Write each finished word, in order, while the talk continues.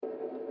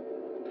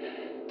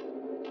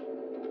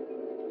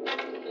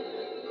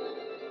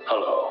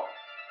Hello.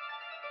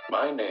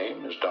 My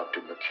name is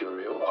Dr.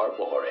 Mercurio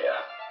Arboria,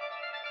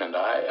 and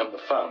I am the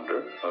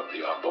founder of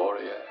the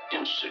Arboria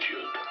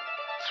Institute.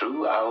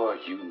 Through our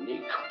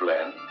unique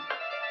blend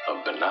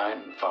of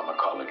benign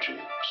pharmacology,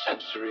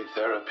 sensory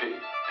therapy,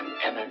 and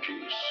energy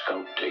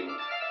sculpting,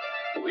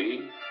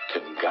 we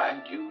can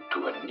guide you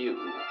to a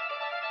new,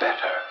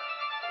 better,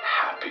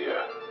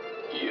 happier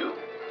you.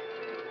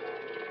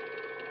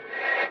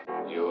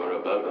 You are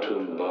about to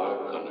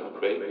embark on a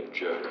great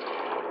journey.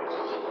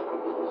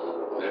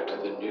 Let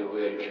the new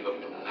age of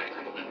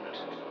enlightenment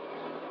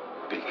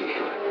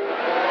begin.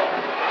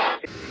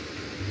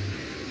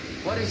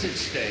 What is at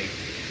stake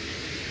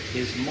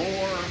is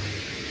more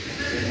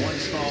than one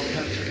small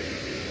country.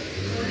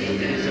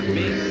 It is a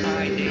big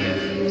idea,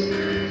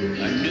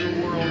 a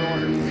new world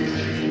order.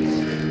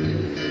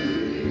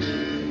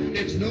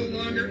 It's no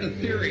longer a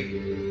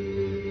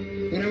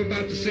theory. What I'm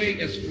about to say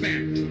is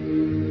fact.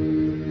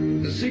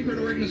 The secret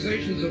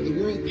organizations of the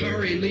world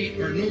power elite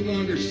are no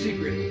longer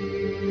secret.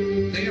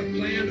 They have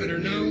planned and are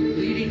now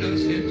leading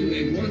us into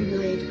a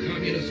one-world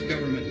communist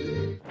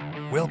government.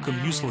 Welcome,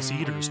 useless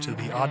eaters, to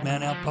the Odd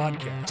Man Out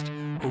podcast,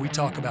 where we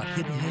talk about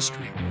hidden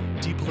history,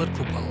 deep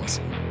political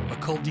policy,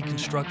 occult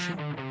deconstruction,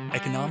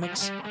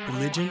 economics,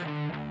 religion,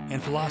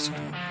 and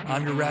philosophy.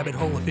 I'm your rabbit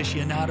hole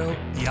aficionado,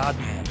 the Odd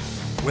Man.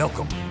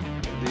 Welcome.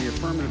 The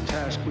affirmative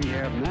task we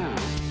have now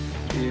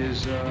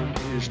is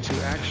to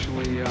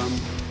actually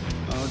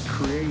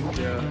create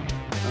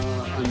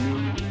a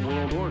new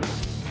world order.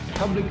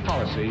 Public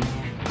policy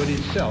could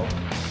itself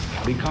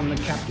become the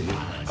captive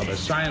of a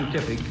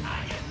scientific,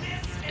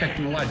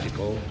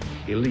 technological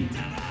elite.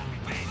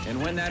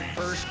 And when that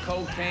first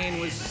cocaine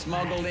was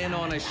smuggled in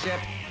on a ship,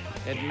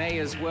 it may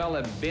as well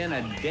have been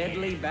a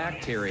deadly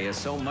bacteria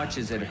so much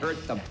as it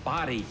hurt the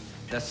body,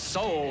 the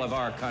soul of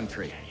our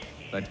country.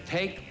 But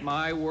take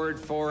my word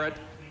for it,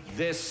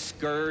 this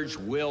scourge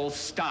will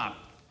stop.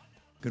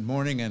 Good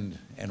morning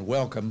and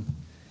welcome.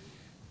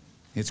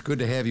 It's good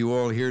to have you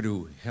all here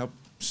to help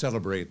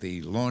celebrate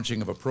the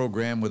launching of a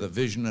program with a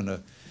vision and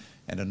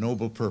a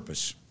noble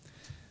purpose.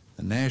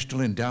 The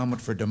National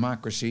Endowment for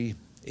Democracy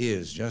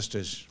is, just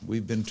as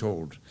we've been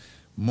told,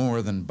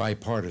 more than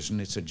bipartisan.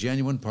 It's a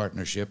genuine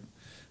partnership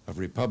of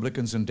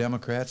Republicans and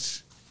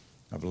Democrats,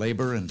 of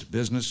labor and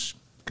business,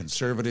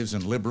 conservatives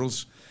and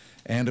liberals,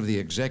 and of the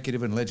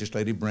executive and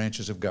legislative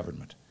branches of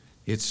government.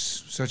 It's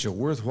such a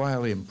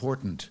worthwhile,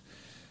 important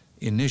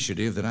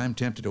initiative that I'm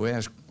tempted to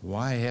ask,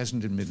 why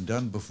hasn't it been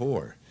done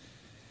before?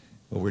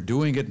 Well, we're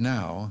doing it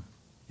now,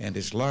 and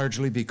it's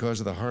largely because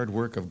of the hard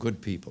work of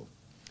good people.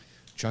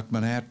 Chuck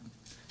Manat,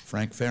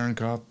 Frank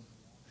Fahrenkopf,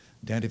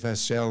 Dante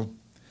Fascell,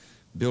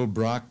 Bill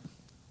Brock,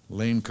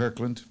 Lane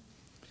Kirkland,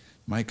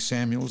 Mike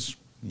Samuels,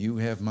 you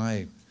have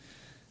my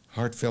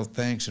heartfelt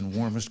thanks and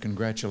warmest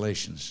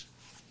congratulations.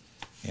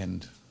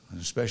 And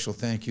a special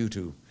thank you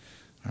to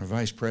our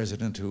Vice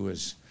President, who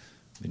has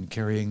been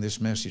carrying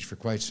this message for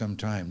quite some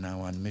time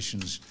now on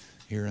missions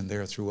here and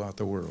there throughout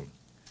the world.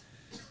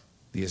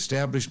 The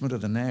establishment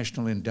of the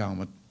National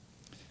Endowment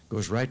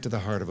goes right to the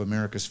heart of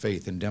America's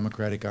faith in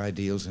democratic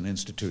ideals and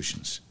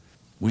institutions.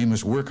 We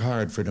must work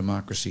hard for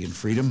democracy and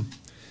freedom,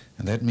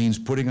 and that means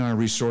putting our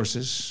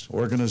resources,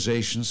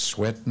 organizations,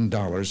 sweat, and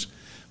dollars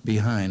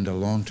behind a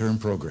long-term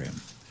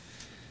program.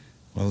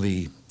 Well,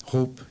 the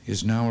hope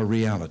is now a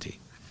reality.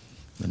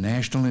 The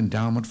National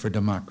Endowment for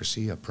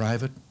Democracy, a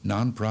private,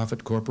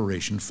 nonprofit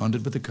corporation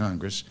funded by the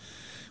Congress,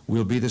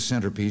 will be the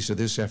centerpiece of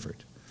this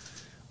effort.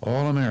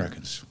 All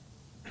Americans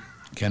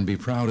can be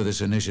proud of this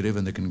initiative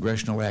and the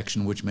congressional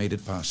action which made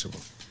it possible.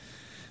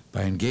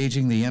 By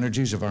engaging the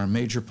energies of our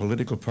major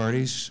political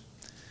parties,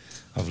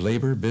 of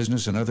labor,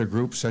 business, and other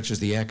groups such as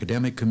the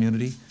academic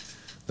community,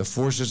 the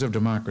forces of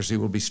democracy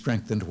will be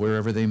strengthened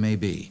wherever they may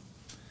be.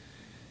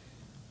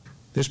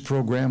 This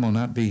program will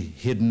not be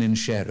hidden in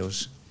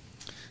shadows.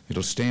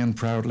 It'll stand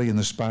proudly in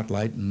the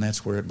spotlight, and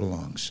that's where it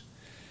belongs.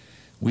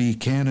 We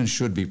can and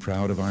should be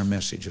proud of our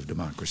message of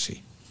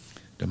democracy.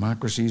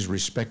 Democracies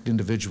respect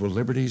individual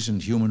liberties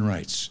and human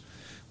rights.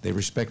 They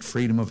respect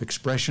freedom of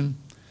expression,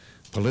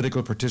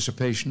 political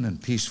participation,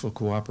 and peaceful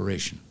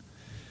cooperation.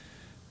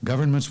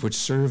 Governments which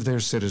serve their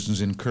citizens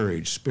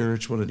encourage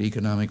spiritual and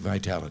economic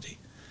vitality,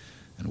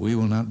 and we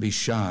will not be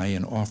shy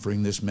in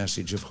offering this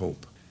message of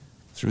hope.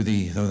 Through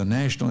the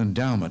National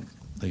Endowment,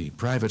 the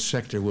private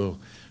sector will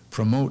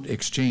promote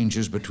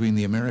exchanges between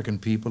the American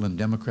people and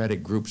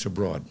democratic groups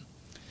abroad.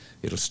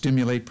 It'll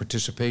stimulate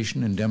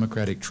participation in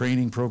democratic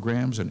training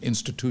programs and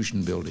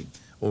institution building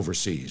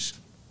overseas.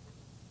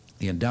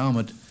 The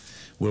endowment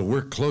will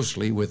work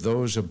closely with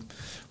those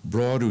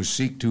abroad who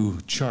seek to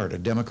chart a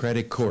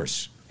democratic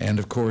course, and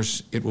of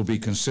course, it will be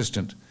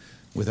consistent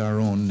with our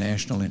own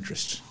national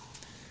interests.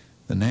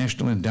 The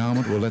National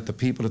Endowment will let the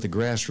people at the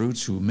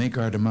grassroots who make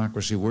our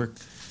democracy work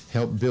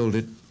help build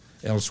it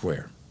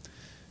elsewhere.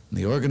 And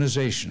the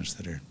organizations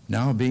that are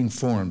now being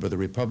formed by the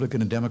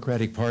Republican and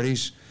Democratic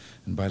parties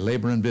and by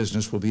labor and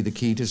business will be the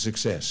key to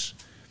success.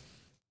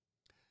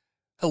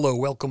 Hello,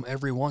 welcome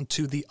everyone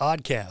to the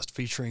Oddcast,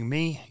 featuring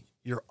me,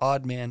 your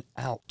Odd Man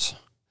Out.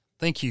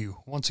 Thank you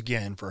once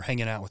again for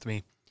hanging out with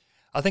me.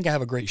 I think I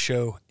have a great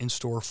show in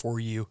store for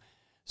you,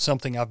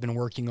 something I've been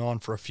working on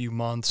for a few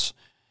months,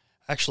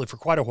 actually for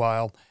quite a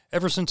while,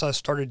 ever since I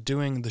started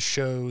doing the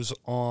shows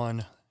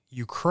on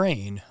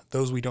Ukraine,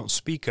 those we don't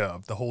speak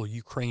of, the whole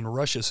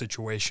Ukraine-Russia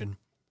situation.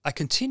 I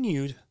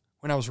continued,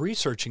 when I was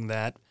researching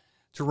that,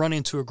 to run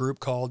into a group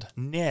called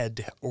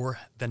NED, or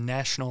the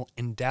National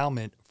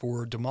Endowment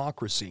for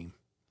Democracy.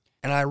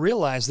 And I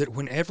realized that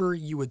whenever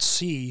you would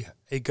see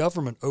a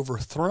government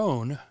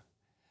overthrown,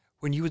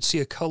 when you would see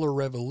a color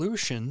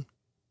revolution,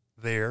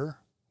 there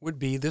would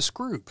be this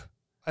group.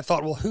 I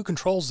thought, well, who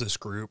controls this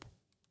group?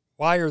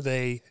 Why are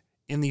they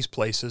in these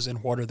places,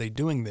 and what are they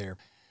doing there?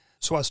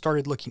 So I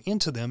started looking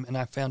into them, and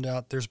I found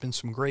out there's been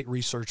some great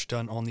research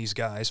done on these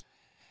guys.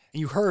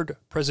 And you heard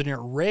President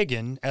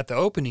Reagan at the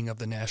opening of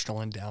the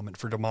National Endowment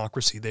for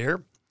Democracy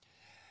there,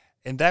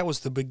 and that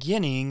was the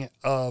beginning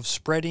of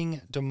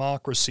spreading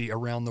democracy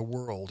around the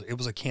world. It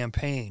was a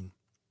campaign.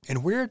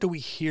 And where do we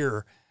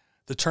hear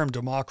the term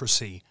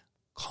democracy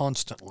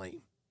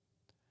constantly?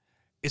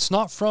 It's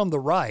not from the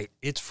right,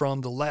 it's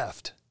from the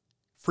left,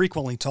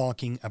 frequently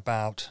talking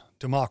about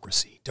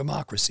democracy,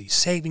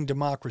 saving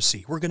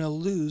democracy. We're going to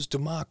lose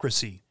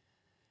democracy.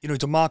 You know,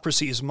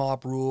 democracy is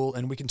mob rule,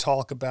 and we can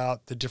talk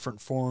about the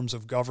different forms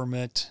of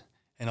government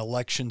and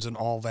elections and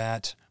all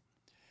that.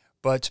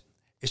 But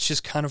it's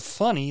just kind of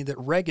funny that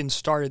Reagan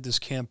started this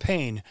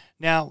campaign.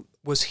 Now,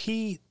 was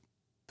he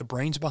the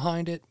brains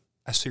behind it?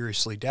 I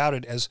seriously doubt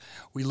it. As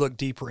we look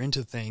deeper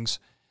into things,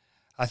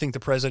 I think the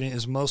president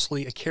is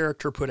mostly a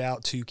character put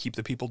out to keep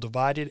the people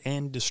divided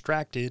and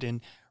distracted,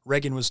 and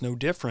Reagan was no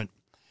different.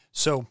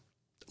 So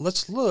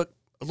let's look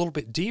a little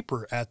bit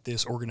deeper at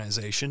this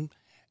organization,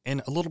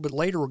 and a little bit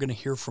later we're going to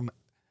hear from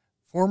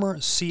former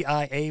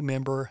CIA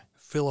member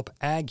Philip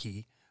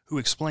Agee, who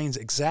explains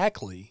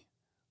exactly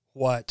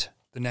what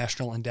the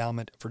National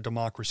Endowment for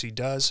Democracy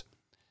does.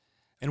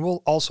 And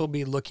we'll also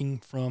be looking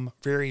from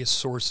various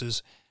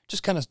sources,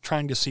 just kind of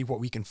trying to see what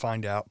we can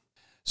find out.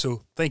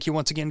 So thank you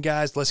once again,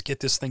 guys. Let's get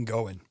this thing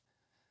going.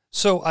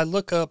 So I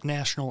look up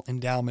National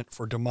Endowment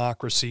for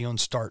Democracy on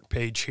Start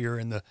page here,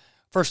 and the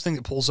first thing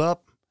that pulls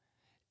up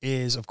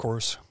is, of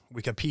course,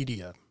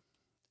 Wikipedia.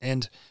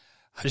 And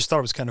I just thought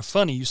it was kind of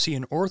funny. You see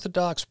an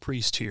Orthodox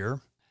priest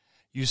here.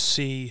 You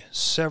see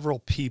several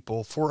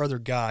people, 4 other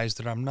guys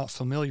that I'm not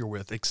familiar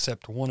with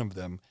except one of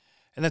them,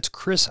 and that's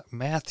Chris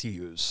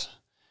Matthews,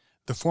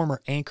 the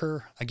former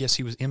anchor. I guess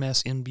he was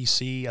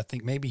MSNBC. I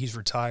think maybe he's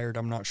retired.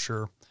 I'm not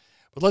sure.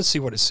 But let's see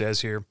what it says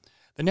here.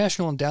 The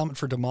National Endowment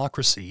for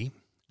Democracy,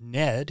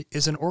 NED,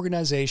 is an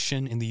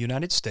organization in the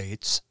United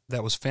States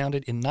that was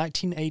founded in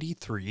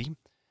 1983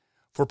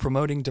 for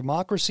promoting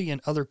democracy in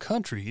other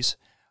countries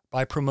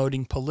by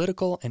promoting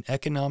political and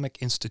economic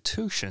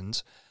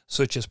institutions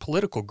such as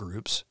political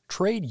groups,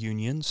 trade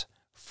unions,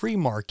 free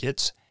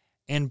markets,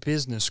 and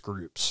business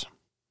groups.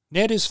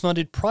 NED is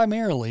funded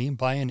primarily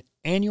by an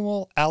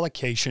annual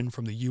allocation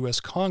from the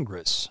U.S.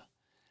 Congress.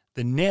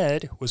 The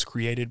NED was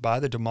created by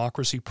the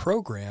Democracy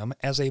Program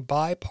as a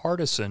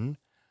bipartisan,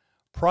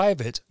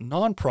 private,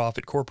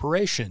 nonprofit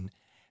corporation,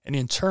 and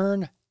in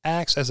turn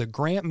acts as a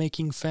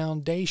grant-making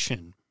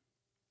foundation.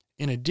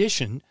 In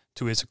addition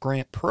to its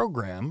grant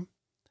program,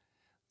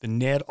 the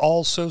NED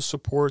also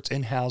supports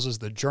and houses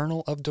the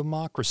Journal of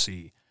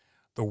Democracy,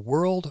 the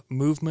World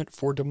Movement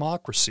for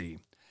Democracy,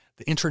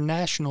 the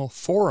International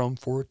Forum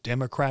for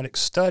Democratic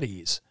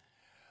Studies,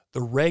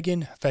 the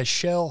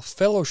Reagan-Fashel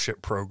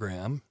Fellowship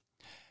Program,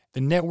 the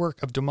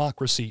Network of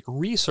Democracy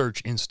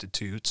Research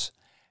Institutes,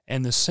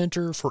 and the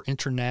Center for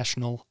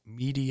International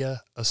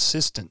Media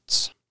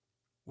Assistance.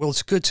 Well,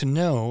 it's good to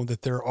know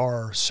that there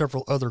are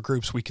several other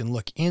groups we can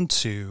look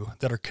into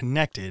that are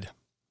connected.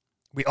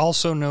 We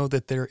also know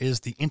that there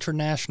is the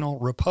International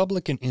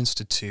Republican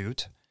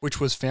Institute, which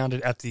was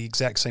founded at the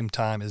exact same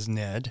time as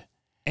NED,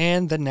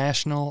 and the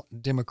National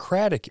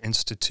Democratic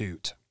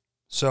Institute.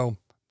 So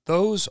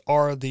those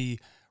are the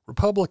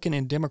Republican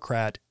and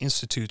Democrat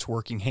institutes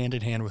working hand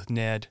in hand with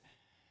NED.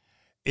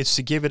 It's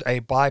to give it a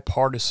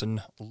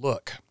bipartisan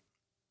look.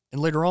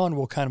 And later on,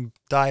 we'll kind of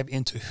dive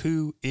into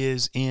who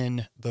is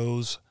in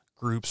those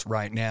groups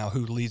right now,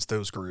 who leads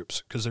those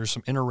groups, because there's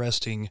some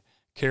interesting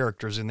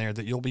characters in there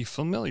that you'll be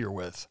familiar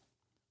with.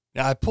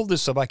 Now, I pulled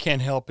this up. I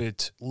can't help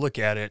it. Look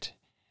at it.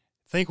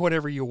 Think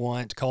whatever you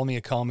want. Call me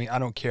a commie. I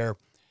don't care.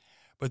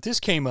 But this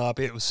came up.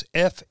 It was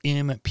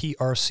fmprc.gov.cn.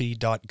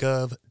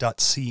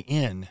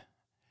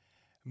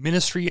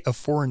 Ministry of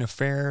Foreign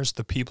Affairs,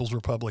 the People's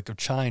Republic of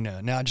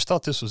China. Now, I just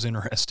thought this was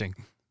interesting.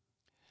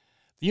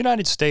 The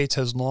United States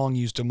has long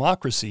used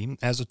democracy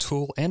as a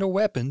tool and a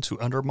weapon to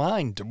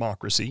undermine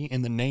democracy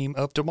in the name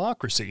of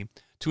democracy,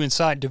 to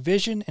incite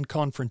division and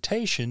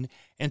confrontation,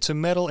 and to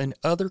meddle in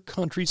other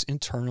countries'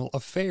 internal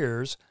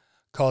affairs,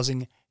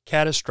 causing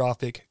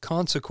catastrophic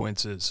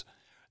consequences.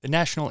 The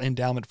National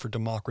Endowment for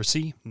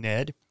Democracy,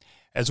 NED,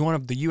 as one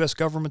of the U.S.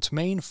 government's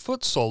main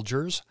foot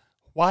soldiers,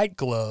 white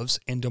gloves,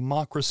 and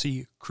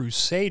democracy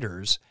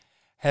crusaders,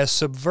 has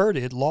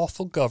subverted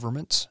lawful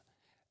governments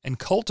and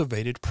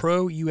cultivated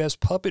pro-U.S.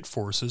 puppet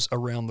forces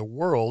around the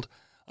world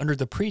under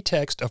the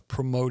pretext of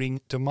promoting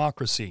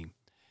democracy.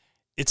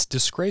 Its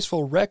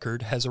disgraceful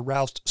record has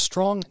aroused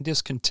strong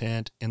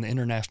discontent in the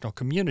international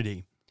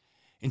community.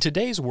 In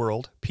today's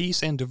world,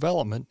 peace and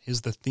development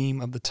is the theme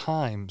of the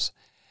times,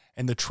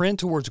 and the trend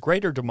towards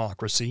greater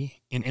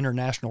democracy in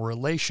international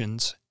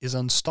relations is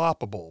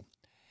unstoppable.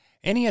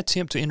 Any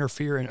attempt to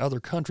interfere in other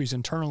countries'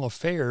 internal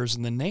affairs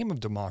in the name of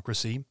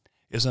democracy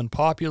is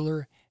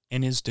unpopular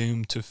and is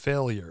doomed to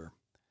failure.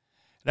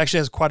 It actually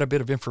has quite a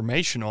bit of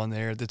information on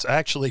there that's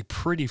actually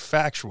pretty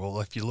factual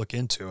if you look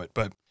into it,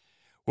 but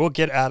we'll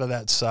get out of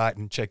that site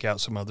and check out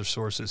some other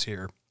sources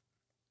here.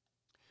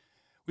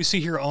 We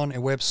see here on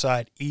a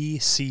website,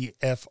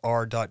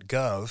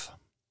 ecfr.gov.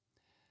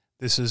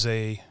 This is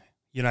a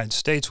United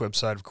States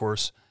website, of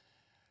course.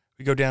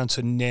 We go down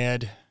to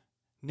NED.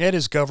 NED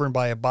is governed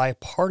by a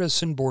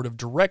bipartisan board of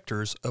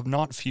directors of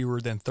not fewer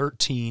than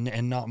 13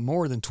 and not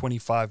more than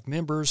 25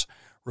 members,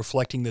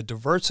 reflecting the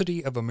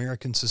diversity of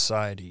American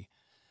society.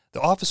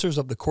 The officers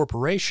of the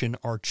corporation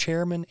are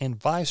chairman and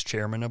vice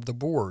chairman of the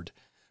board,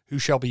 who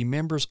shall be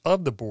members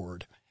of the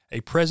board,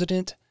 a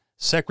president,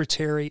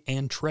 secretary,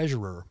 and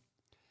treasurer,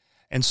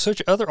 and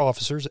such other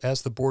officers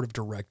as the board of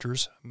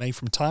directors may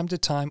from time to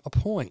time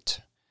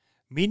appoint.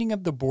 Meeting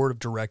of the board of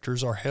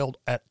directors are held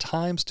at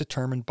times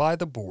determined by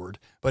the board,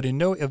 but in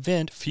no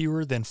event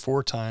fewer than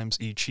 4 times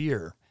each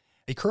year.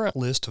 A current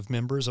list of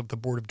members of the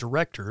board of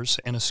directors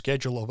and a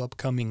schedule of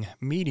upcoming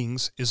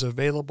meetings is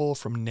available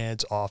from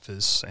NED's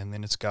office, and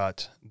then it's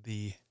got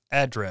the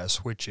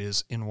address, which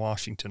is in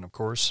Washington, of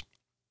course.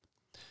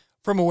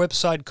 From a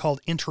website called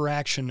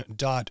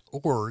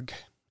interaction.org,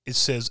 it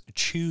says,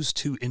 choose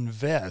to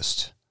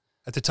invest.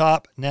 At the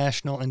top,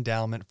 National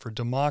Endowment for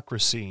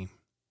Democracy.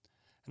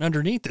 And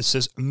underneath it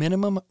says,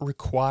 minimum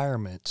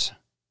requirement,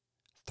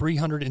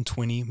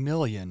 $320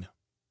 million.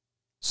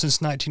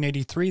 Since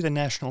 1983, the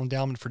National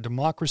Endowment for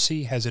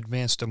Democracy has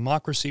advanced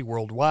democracy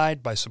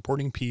worldwide by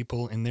supporting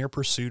people in their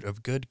pursuit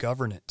of good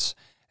governance,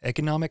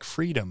 economic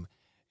freedom,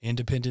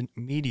 independent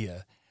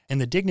media, and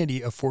the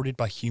dignity afforded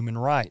by human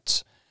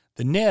rights.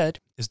 The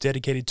NED is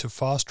dedicated to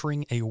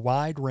fostering a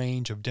wide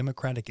range of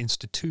democratic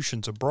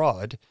institutions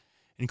abroad,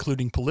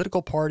 including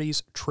political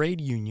parties, trade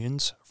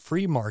unions,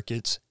 free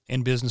markets,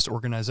 and business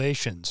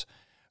organizations.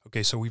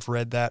 Okay, so we've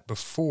read that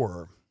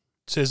before.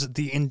 It says that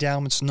the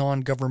endowment's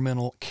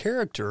non-governmental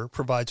character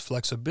provides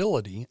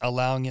flexibility,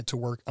 allowing it to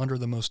work under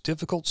the most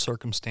difficult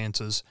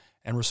circumstances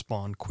and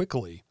respond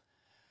quickly.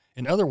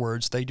 In other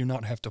words, they do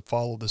not have to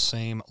follow the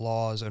same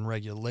laws and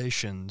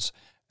regulations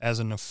as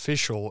an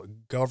official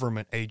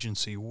government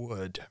agency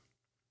would.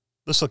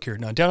 Let's look here.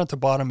 Now, down at the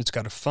bottom, it's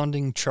got a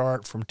funding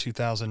chart from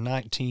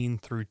 2019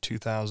 through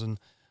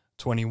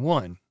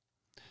 2021.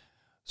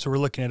 So we're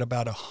looking at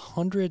about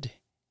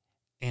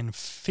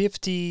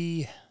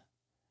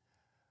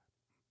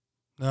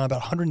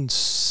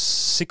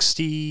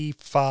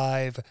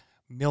 $165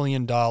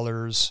 million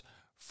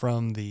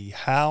from the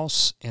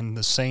House and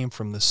the same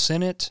from the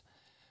Senate.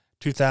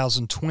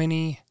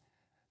 2020,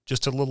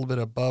 just a little bit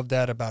above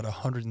that, about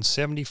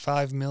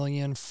 $175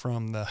 million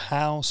from the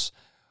House,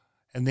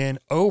 and then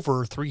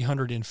over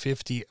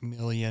 $350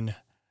 million,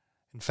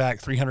 in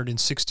fact,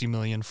 $360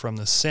 million from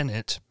the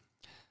Senate.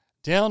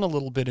 Down a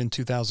little bit in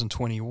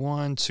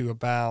 2021 to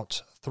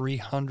about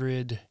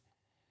 $300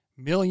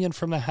 million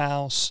from the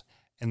House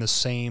and the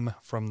same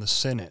from the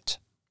Senate.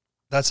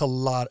 That's a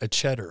lot of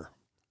cheddar.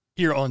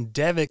 Here on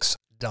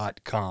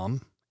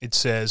Devix.com, it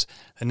says,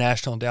 the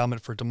National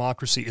Endowment for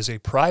Democracy is a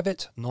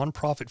private,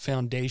 nonprofit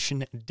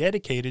foundation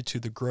dedicated to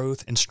the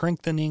growth and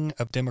strengthening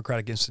of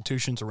democratic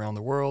institutions around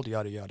the world,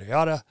 yada, yada,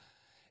 yada.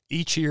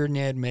 Each year,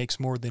 NED makes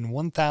more than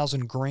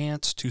 1,000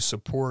 grants to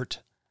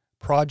support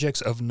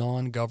projects of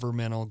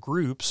non-governmental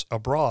groups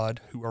abroad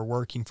who are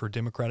working for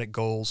democratic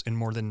goals in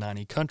more than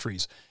 90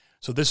 countries.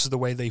 So this is the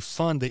way they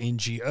fund the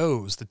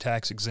NGOs, the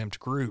tax-exempt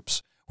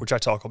groups, which I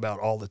talk about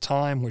all the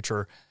time, which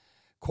are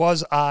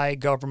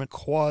quasi-government,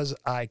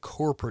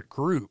 quasi-corporate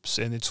groups,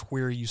 and it's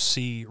where you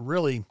see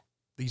really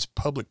these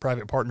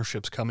public-private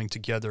partnerships coming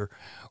together,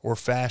 or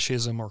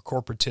fascism or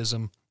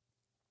corporatism,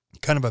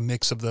 kind of a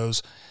mix of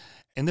those.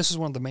 And this is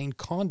one of the main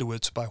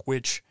conduits by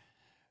which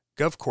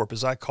GovCorp,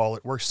 as I call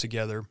it, works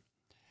together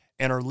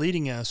and are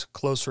leading us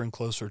closer and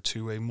closer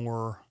to a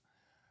more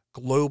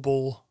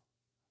global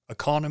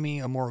economy,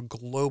 a more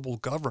global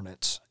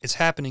governance. It's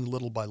happening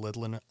little by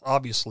little, and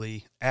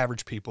obviously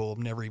average people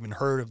have never even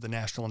heard of the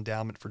National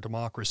Endowment for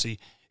Democracy,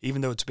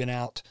 even though it's been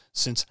out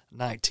since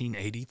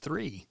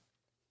 1983.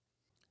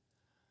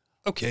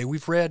 Okay,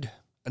 we've read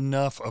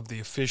enough of the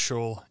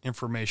official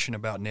information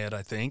about NED,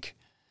 I think.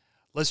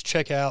 Let's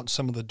check out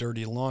some of the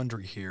dirty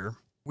laundry here.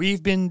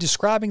 We've been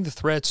describing the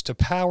threats to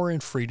power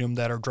and freedom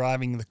that are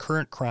driving the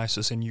current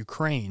crisis in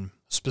Ukraine,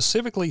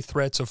 specifically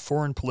threats of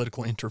foreign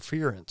political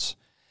interference.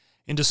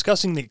 In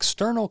discussing the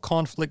external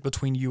conflict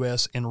between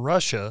U.S. and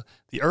Russia,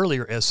 the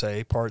earlier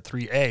essay, Part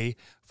 3A,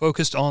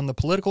 focused on the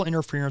political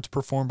interference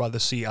performed by the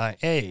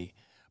CIA,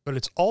 but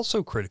it's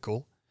also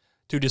critical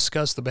to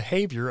discuss the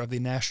behavior of the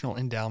National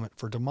Endowment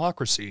for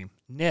Democracy,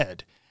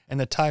 NED,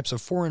 and the types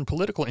of foreign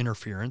political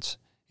interference,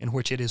 in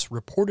which it is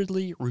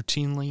reportedly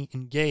routinely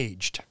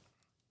engaged.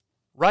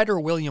 Writer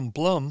William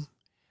Blum,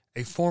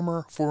 a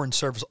former Foreign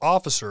Service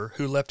officer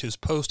who left his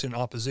post in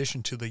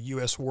opposition to the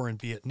U.S. war in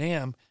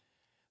Vietnam,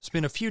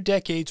 spent a few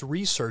decades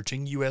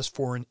researching U.S.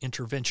 foreign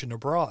intervention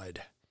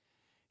abroad.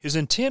 His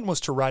intent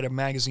was to write a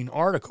magazine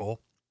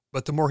article,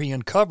 but the more he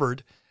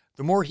uncovered,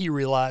 the more he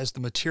realized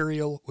the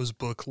material was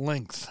book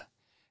length.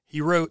 He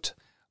wrote,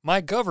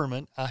 "My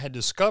government, I had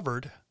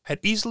discovered, had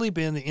easily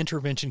been the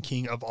intervention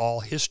king of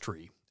all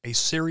history, a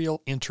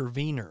serial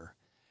intervener.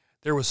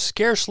 There was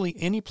scarcely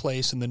any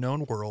place in the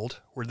known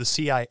world where the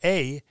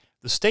CIA,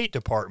 the State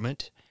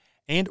Department,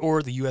 and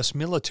or the U.S.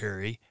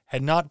 military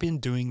had not been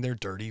doing their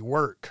dirty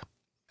work."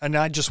 And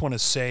I just want to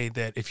say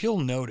that if you'll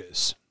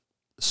notice,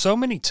 so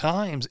many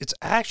times it's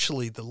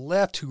actually the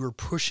left who are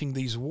pushing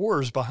these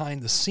wars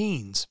behind the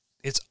scenes.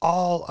 It's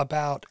all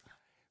about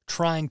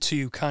trying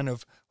to kind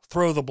of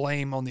throw the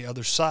blame on the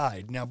other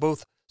side. Now,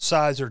 both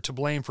sides are to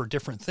blame for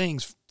different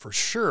things, for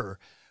sure.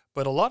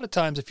 But a lot of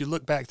times, if you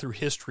look back through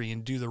history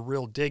and do the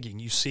real digging,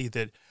 you see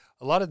that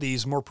a lot of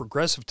these more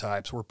progressive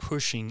types were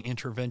pushing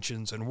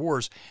interventions and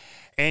wars.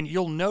 And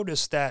you'll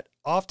notice that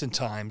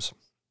oftentimes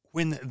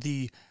when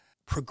the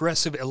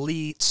progressive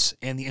elites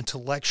and the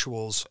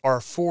intellectuals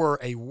are for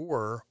a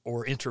war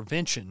or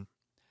intervention,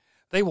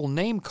 they will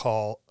name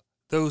call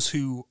those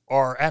who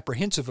are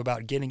apprehensive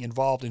about getting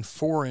involved in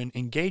foreign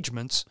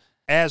engagements,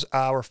 as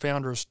our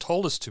founders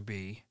told us to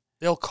be.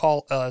 They'll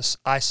call us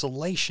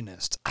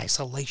isolationists,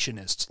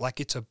 like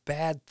it's a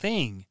bad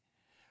thing.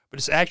 But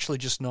it's actually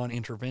just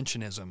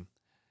non-interventionism.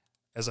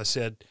 As I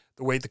said,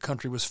 the way the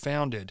country was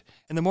founded.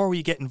 And the more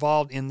we get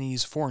involved in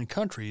these foreign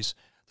countries,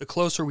 the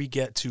closer we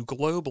get to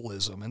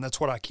globalism. And that's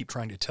what I keep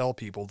trying to tell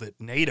people, that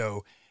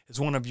NATO is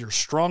one of your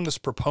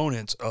strongest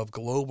proponents of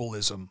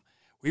globalism.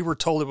 We were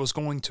told it was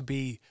going to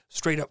be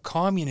straight up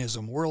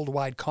communism,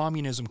 worldwide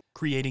communism,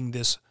 creating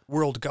this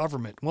world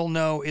government. Well,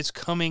 no, it's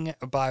coming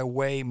by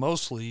way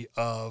mostly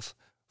of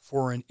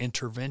foreign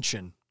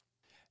intervention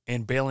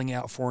and bailing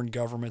out foreign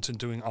governments and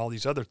doing all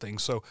these other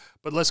things.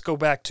 But let's go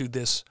back to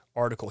this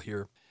article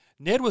here.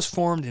 NED was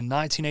formed in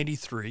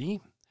 1983,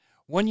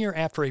 1 year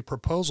after a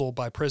proposal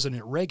by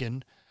President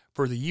Reagan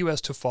for the U.S.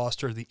 to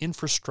foster the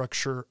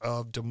infrastructure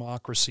of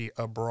democracy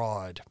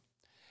abroad.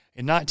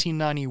 In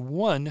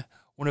 1991,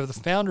 one of the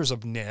founders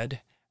of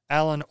NED,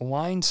 Alan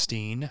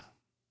Weinstein,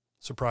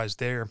 surprise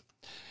there,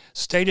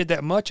 stated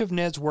that much of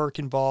NED's work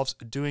involves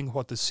doing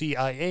what the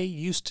CIA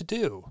used to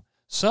do.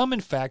 Some,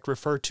 in fact,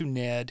 refer to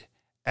NED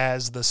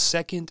as the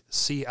second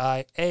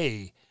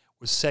CIA,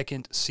 with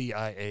second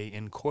CIA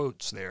in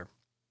quotes there.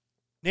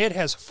 NED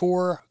has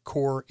 4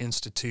 core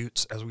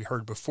institutes, as we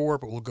heard before,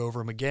 but we'll go over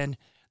them again.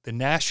 The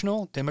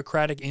National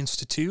Democratic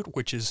Institute,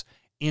 which is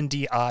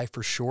NDI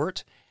for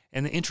short,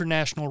 and the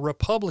International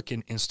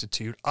Republican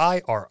Institute,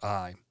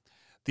 IRI,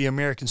 the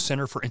American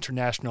Center for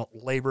International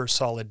Labor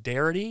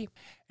Solidarity,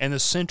 and the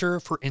Center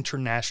for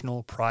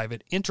International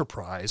Private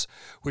Enterprise,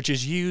 which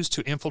is used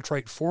to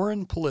infiltrate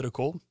foreign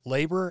political,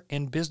 labor,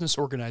 and business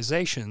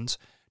organizations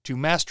to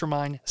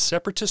mastermind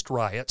separatist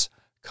riots,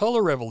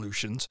 color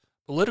revolutions,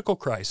 political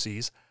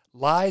crises,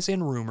 lies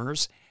and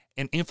rumors,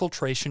 and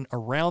infiltration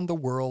around the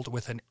world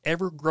with an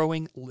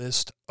ever-growing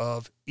list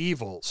of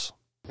evils.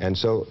 And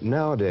so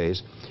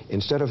nowadays,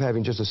 instead of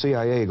having just the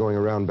CIA going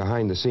around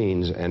behind the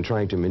scenes and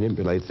trying to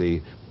manipulate the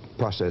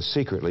process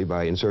secretly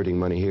by inserting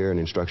money here and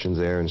instructions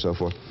there and so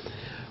forth,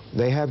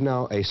 they have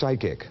now a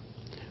sidekick,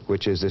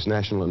 which is this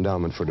National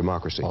Endowment for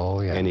Democracy,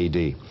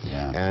 NED.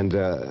 Yeah. And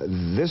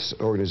this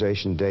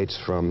organization dates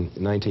from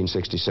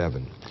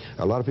 1967.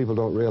 A lot of people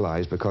don't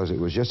realize, because it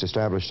was just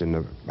established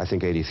in, I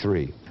think,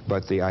 83.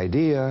 But the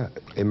idea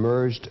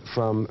emerged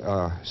from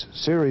a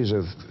series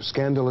of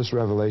scandalous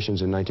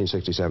revelations in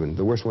 1967,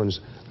 the worst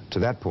ones to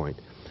that point,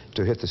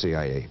 to hit the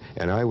CIA.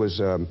 And I was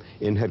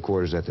in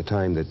headquarters at the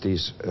time that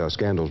these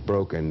scandals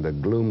broke, and the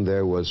gloom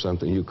there was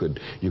something you could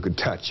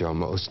touch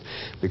almost.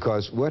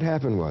 Because what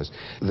happened was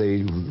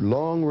the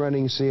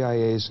long-running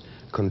CIA's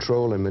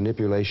control and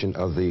manipulation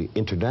of the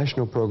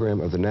international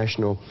program of the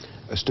National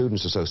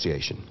Students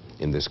Association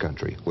in this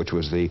country, which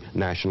was the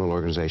national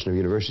organization of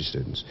university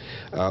students,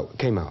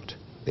 came out.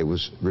 It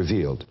was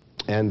revealed.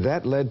 And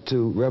that led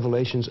to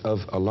revelations of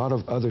a lot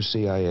of other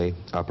CIA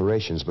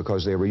operations,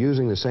 because they were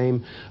using the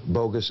same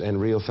bogus and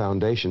real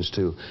foundations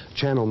to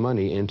channel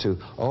money into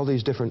all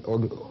these different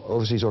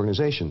overseas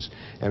organizations.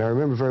 And I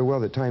remember very well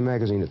that Time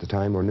magazine at the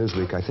time, or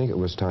Newsweek, I think it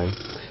was Time,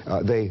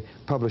 they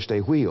published a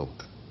wheel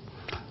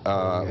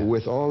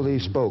with all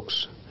these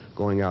spokes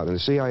going out. And the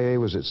CIA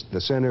was at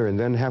the center, and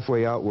then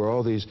halfway out were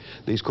all these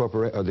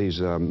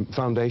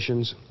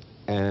foundations,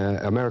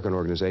 American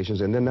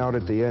organizations, and then out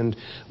at the end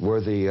were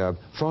the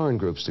foreign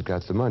groups that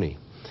got the money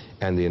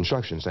and the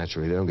instructions.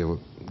 Naturally, they don't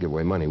give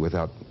away money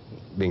without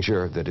being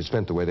sure that it's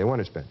spent the way they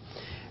want it spent.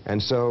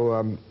 And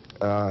so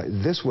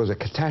this was a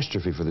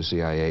catastrophe for the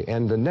CIA.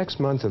 And the next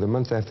month or the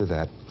month after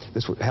that,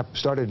 this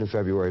started in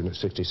February of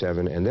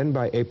 '67, and then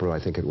by April, I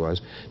think it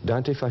was,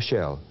 Dante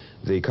Fachel,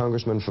 the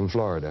congressman from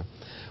Florida,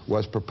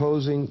 was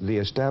proposing the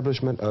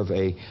establishment of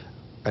a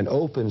an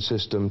open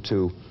system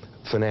to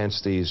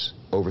finance these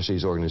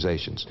overseas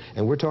organizations.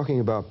 And we're talking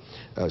about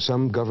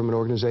some government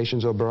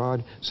organizations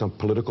abroad, some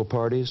political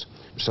parties,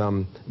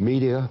 some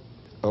media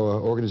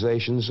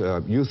organizations,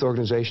 youth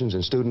organizations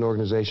and student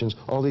organizations,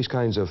 all these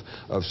kinds of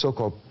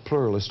so-called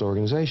pluralist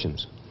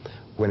organizations,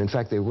 when in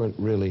fact they weren't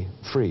really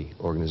free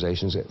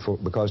organizations,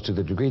 because to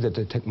the degree that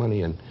they take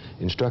money and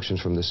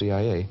instructions from the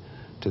CIA,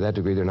 to that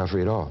degree they're not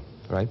free at all,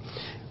 right?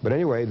 But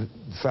anyway,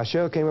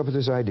 Fachel came up with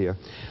this idea,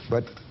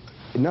 but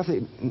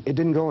it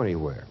didn't go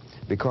anywhere,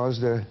 because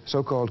the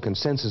so-called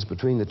consensus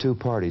between the two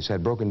parties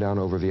had broken down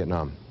over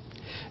Vietnam.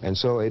 And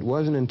so it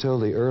wasn't until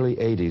the early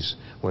 80s,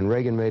 when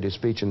Reagan made his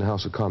speech in the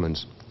House of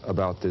Commons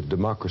about the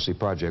democracy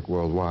project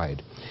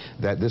worldwide,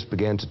 that this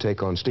began to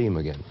take on steam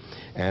again.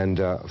 And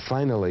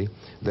finally,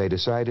 they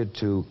decided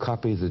to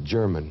copy the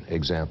German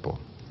example.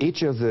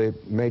 Each of the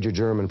major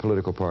German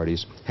political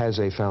parties has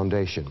a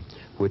foundation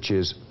which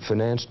is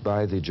financed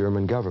by the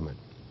German government.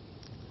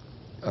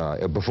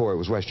 Before it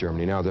was West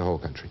Germany, now the whole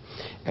country.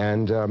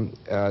 And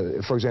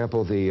for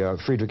example, the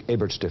Friedrich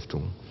Ebert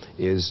Stiftung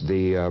is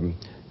the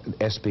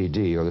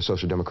SPD, or the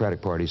Social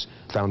Democratic Party's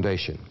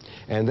foundation.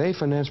 And they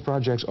finance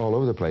projects all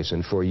over the place,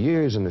 and for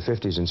years in the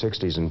 50s and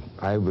 60s, and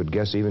I would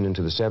guess even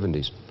into the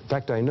 70s. In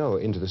fact, I know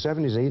into the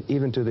 70s and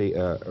even to the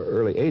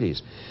early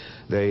 80s,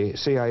 the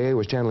CIA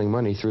was channeling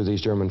money through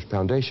these German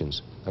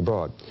foundations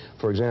abroad.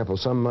 For example,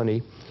 some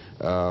money,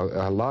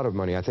 a lot of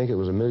money, I think it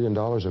was $1 million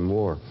or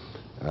more,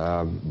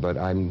 but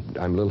I'm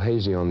a little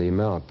hazy on the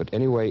amount. But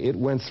anyway, it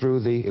went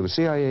through it was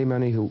CIA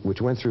money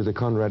which went through the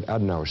Konrad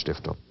Adenauer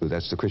Stiftung.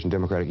 That's the Christian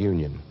Democratic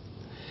Union.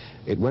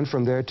 It went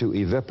from there to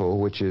IVEPO,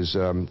 which is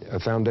a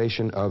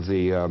foundation of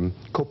the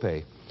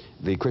COPE,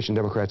 the Christian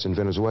Democrats in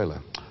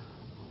Venezuela.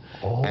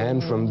 Oh.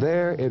 And from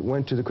there, it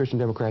went to the Christian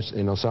Democrats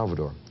in El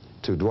Salvador,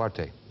 to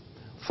Duarte,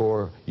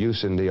 for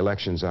use in the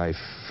elections. I've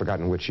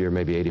forgotten which year,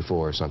 maybe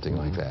 84 or something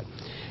like that.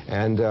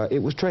 And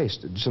it was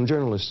traced. Some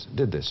journalists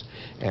did this.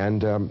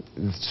 And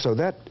so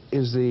that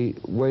is the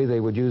way they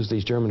would use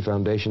these German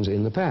foundations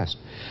in the past.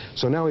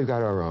 So now we've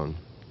got our own.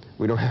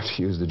 We don't have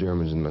to use the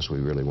Germans unless we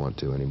really want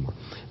to anymore.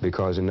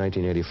 Because in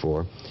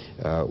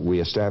 1984, we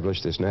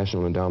established this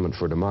National Endowment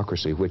for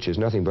Democracy, which is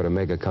nothing but a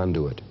mega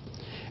conduit.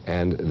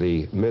 And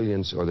the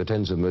millions or the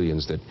tens of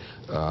millions that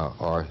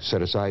are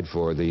set aside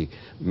for the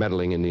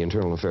meddling in the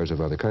internal affairs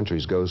of other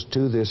countries goes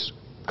to this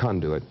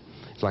conduit.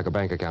 It's like a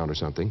bank account or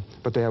something,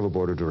 but they have a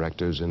board of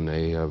directors and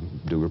they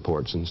do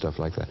reports and stuff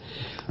like that.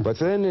 But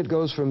then it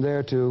goes from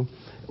there to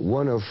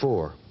one of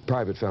 4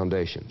 private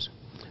foundations.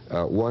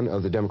 One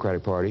of the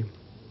Democratic Party,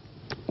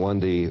 1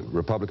 the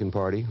Republican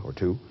Party, or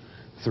 2,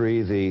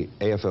 3 the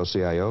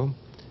AFL-CIO,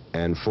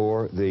 and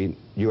 4 the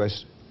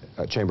U.S.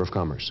 Chamber of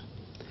Commerce.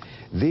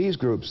 These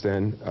groups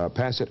then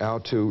pass it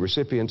out to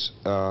recipients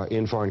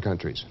in foreign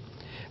countries.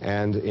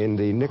 And in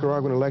the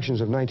Nicaraguan elections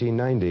of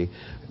 1990,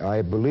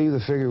 I believe the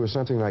figure was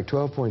something like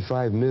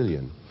 12.5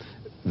 million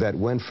that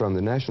went from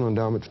the National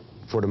Endowment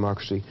for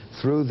Democracy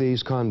through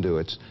these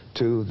conduits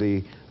to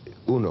the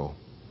UNO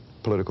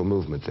political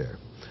movement there.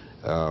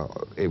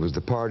 It was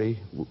the party,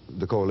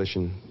 the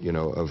coalition, you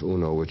know, of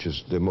UNO, which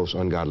is the most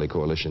ungodly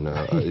coalition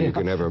you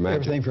can ever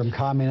imagine. Everything from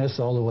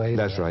communists all the way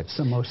That's to right.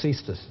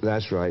 Somocistas.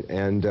 That's right.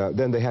 And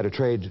then they had a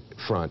trade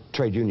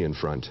union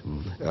front,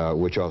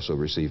 which also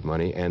received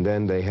money. And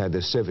then they had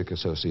the Civic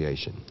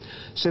Association.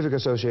 Civic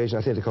Association,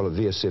 I think they call it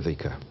Via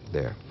Civica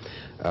there.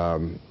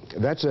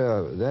 That's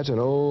an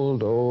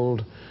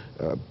old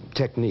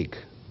technique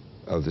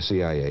of the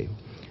CIA,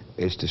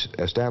 is to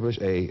establish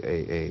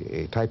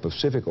a type of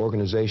civic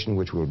organization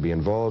which will be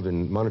involved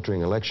in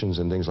monitoring elections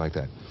and things like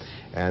that.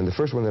 And the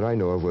first one that I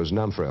know of was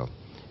NAMFREL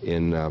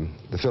in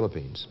the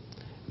Philippines.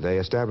 They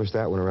established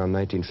that one around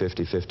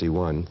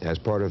 1950-51 as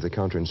part of the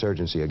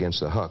counterinsurgency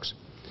against the Huks,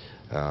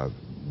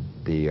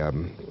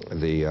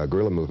 the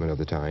guerrilla movement of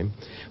the time,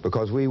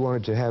 because we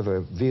wanted to have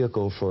a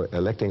vehicle for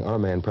electing our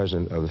man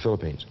president of the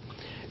Philippines.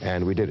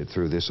 And we did it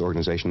through this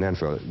organization,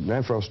 NAMFREL.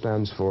 NAMFREL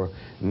stands for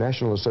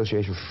National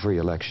Association for Free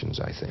Elections,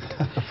 I think.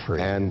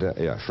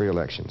 Yeah, free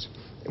elections,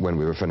 when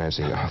we were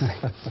financing the whole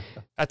thing.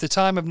 At the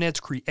time of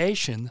Ned's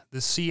creation, the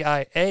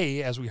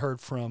CIA, as we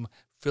heard from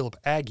Philip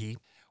Agee,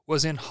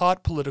 was in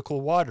hot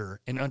political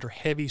water and under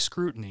heavy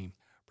scrutiny,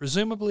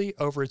 presumably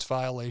over its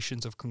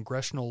violations of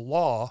congressional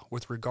law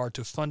with regard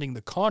to funding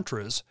the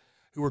Contras,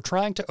 who were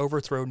trying to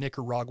overthrow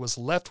Nicaragua's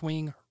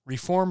left-wing,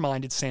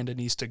 reform-minded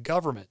Sandinista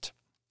government.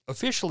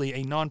 Officially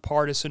a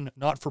nonpartisan,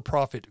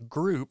 not-for-profit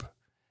group,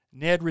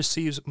 NED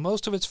receives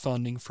most of its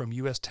funding from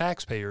U.S.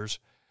 taxpayers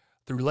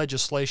through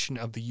legislation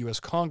of the U.S.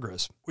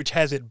 Congress, which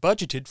has it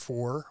budgeted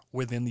for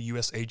within the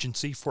U.S.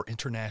 Agency for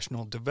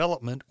International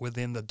Development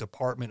within the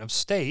Department of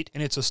State,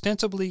 and it's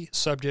ostensibly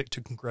subject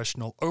to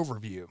congressional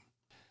overview.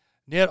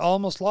 NED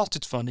almost lost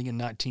its funding in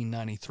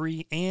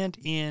 1993 and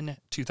in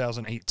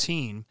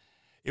 2018.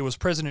 It was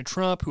President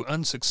Trump who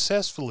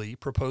unsuccessfully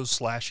proposed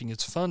slashing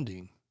its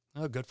funding.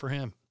 Oh, good for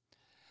him.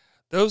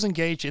 Those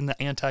engaged in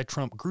the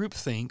anti-Trump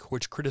groupthink,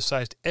 which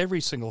criticized every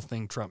single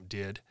thing Trump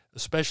did,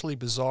 especially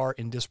bizarre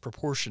and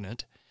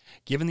disproportionate,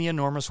 given the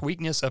enormous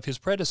weakness of his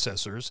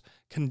predecessors,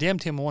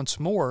 condemned him once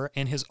more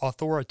and his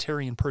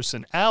authoritarian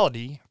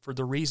personality for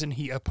the reason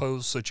he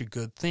opposed such a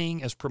good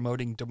thing as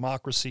promoting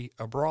democracy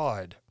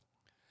abroad.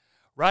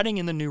 Writing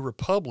in the New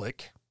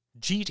Republic,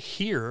 Jeet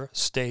Heer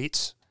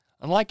states,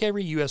 unlike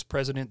every U.S.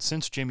 president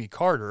since Jimmy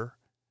Carter,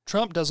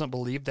 Trump doesn't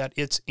believe that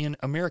it's in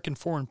American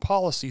foreign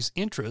policy's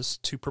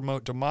interest to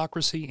promote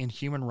democracy and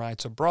human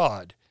rights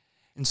abroad.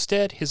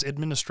 Instead, his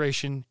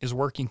administration is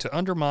working to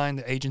undermine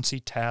the agency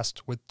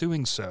tasked with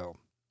doing so.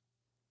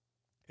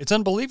 It's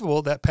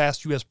unbelievable that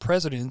past U.S.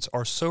 presidents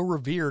are so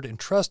revered and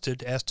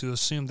trusted as to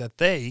assume that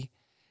they,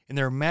 in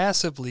their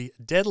massively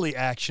deadly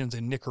actions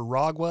in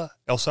Nicaragua,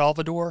 El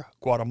Salvador,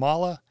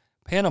 Guatemala,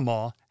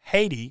 Panama,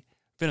 Haiti,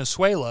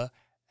 Venezuela,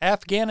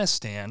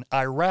 Afghanistan,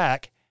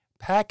 Iraq,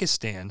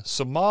 Pakistan,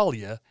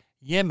 Somalia,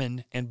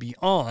 Yemen, and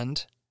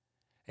beyond,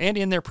 and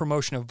in their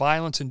promotion of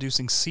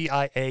violence-inducing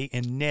CIA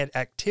and NED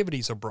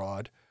activities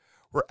abroad,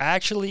 were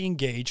actually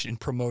engaged in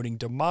promoting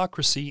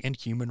democracy and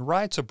human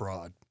rights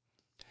abroad.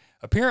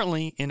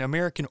 Apparently, in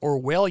American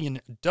Orwellian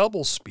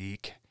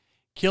doublespeak,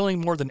 killing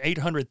more than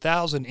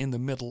 800,000 in the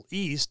Middle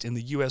East in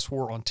the U.S.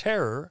 War on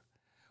Terror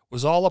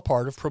was all a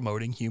part of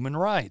promoting human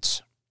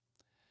rights.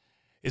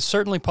 It's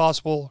certainly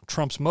possible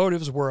Trump's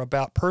motives were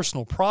about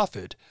personal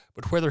profit,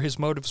 but whether his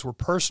motives were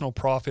personal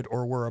profit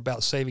or were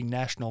about saving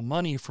national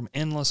money from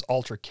endless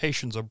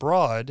altercations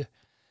abroad,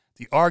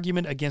 the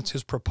argument against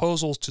his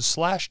proposals to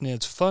slash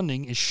Ned's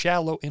funding is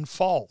shallow and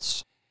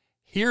false.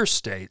 Heer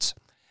states,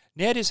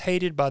 Ned is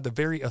hated by the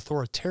very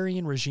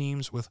authoritarian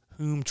regimes with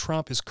whom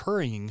Trump is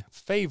currying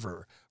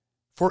favor.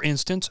 For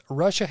instance,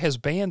 Russia has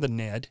banned the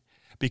Ned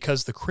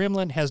because the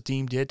Kremlin has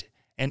deemed it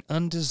an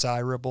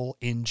undesirable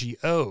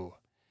NGO.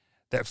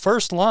 That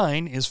first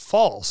line is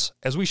false.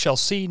 As we shall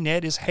see,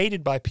 Ned is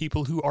hated by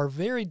people who are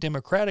very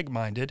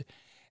democratic-minded,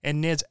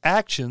 and Ned's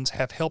actions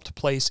have helped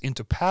place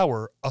into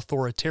power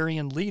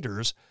authoritarian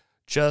leaders,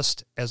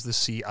 just as the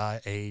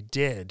CIA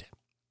did.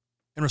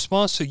 In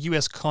response to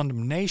U.S.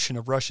 condemnation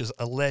of Russia's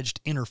alleged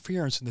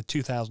interference in the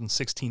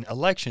 2016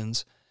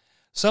 elections,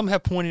 some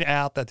have pointed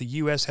out that the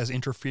U.S. has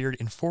interfered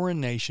in foreign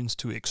nations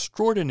to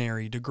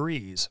extraordinary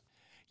degrees.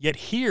 Yet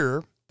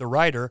here, the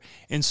writer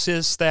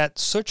insists that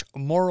such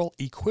moral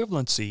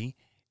equivalency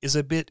is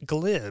a bit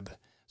glib,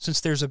 since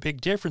there's a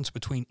big difference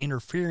between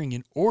interfering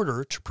in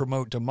order to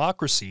promote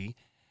democracy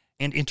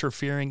and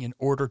interfering in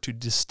order to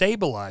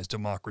destabilize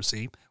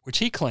democracy, which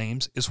he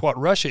claims is what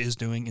Russia is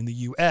doing in the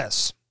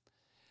U.S.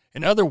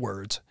 In other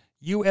words,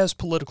 U.S.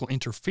 political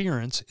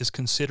interference is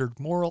considered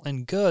moral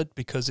and good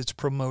because it's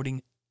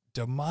promoting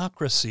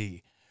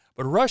democracy,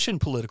 but Russian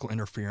political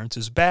interference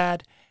is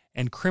bad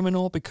and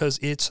criminal because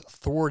it's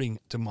thwarting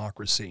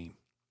democracy.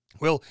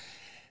 Well,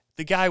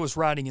 the guy was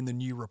writing in the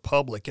New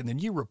Republic, and the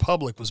New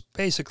Republic was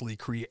basically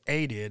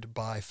created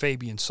by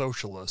Fabian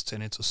socialists,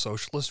 and it's a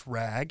socialist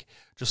rag,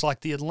 just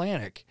like the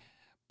Atlantic.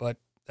 But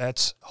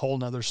that's a whole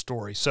nother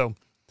story. So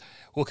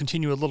we'll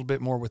continue a little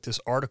bit more with this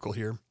article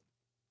here.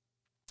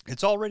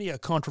 It's already a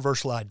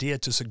controversial idea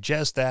to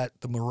suggest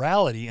that the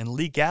morality and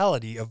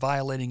legality of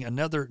violating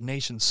another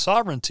nation's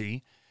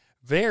sovereignty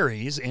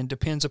varies and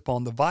depends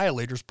upon the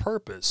violator's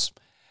purpose.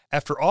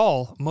 After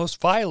all, most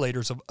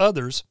violators of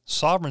others'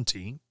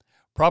 sovereignty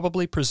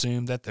probably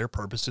presume that their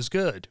purpose is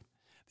good.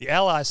 The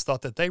Allies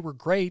thought that they were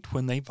great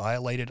when they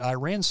violated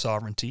Iran's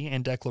sovereignty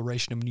and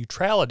declaration of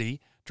neutrality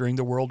during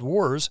the World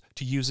Wars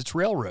to use its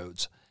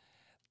railroads.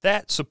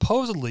 That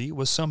supposedly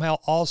was somehow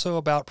also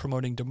about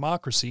promoting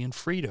democracy and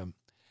freedom.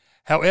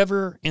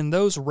 However, in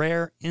those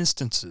rare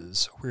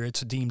instances where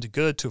it's deemed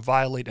good to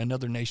violate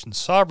another nation's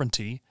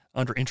sovereignty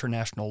under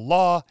international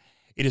law,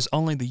 it is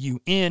only the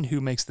UN who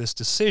makes this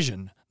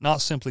decision,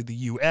 not simply the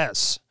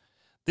U.S.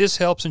 This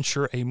helps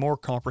ensure a more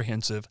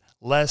comprehensive,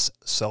 less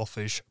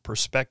selfish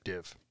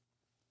perspective.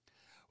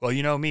 Well,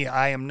 you know me,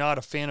 I am not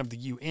a fan of the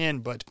UN,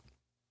 but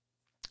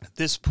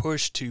this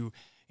push to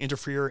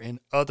interfere in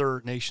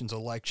other nations'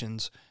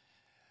 elections,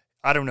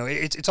 I don't know,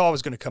 it's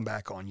always going to come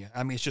back on you.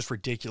 I mean, it's just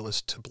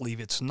ridiculous to believe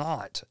it's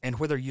not. And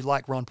whether you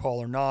like Ron Paul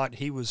or not,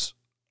 he was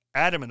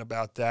adamant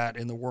about that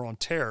in the War on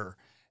Terror.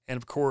 And,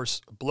 of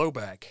course,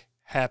 blowback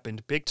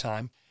happened big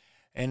time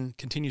and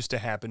continues to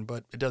happen,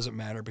 but it doesn't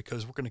matter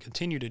because we're going to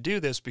continue to do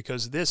this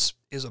because this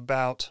is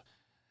about,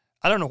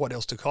 I don't know what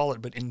else to call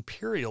it, but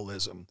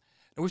imperialism.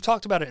 And we've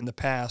talked about it in the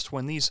past.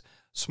 When these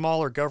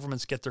smaller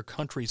governments get their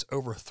countries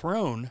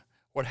overthrown,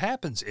 what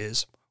happens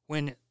is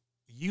when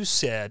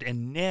USAID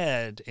and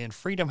NED and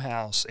Freedom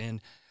House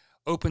and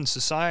Open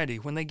Society,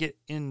 when they get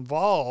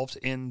involved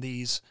in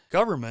these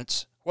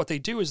governments, what they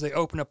do is they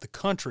open up the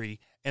country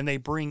and they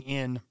bring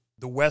in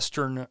the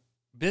Western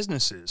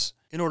businesses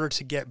in order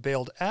to get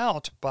bailed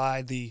out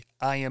by the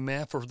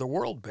IMF or the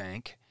World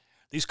Bank.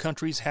 These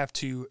countries have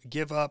to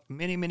give up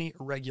many, many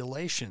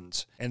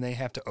regulations, and they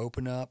have to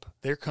open up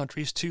their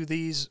countries to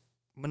these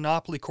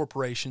monopoly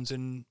corporations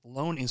and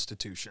loan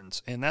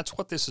institutions. And that's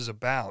what this is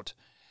about.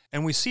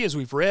 And we see, as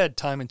we've read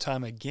time and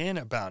time again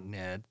about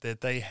NED,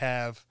 that they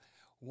have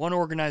one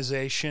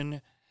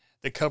organization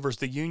that covers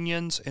the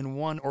unions and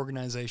one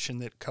organization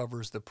that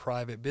covers the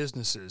private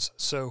businesses.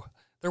 So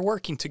they're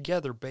working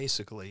together,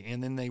 basically,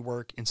 and then they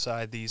work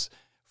inside these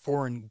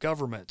foreign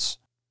governments.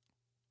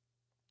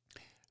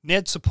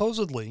 Ned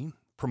supposedly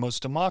promotes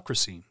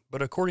democracy,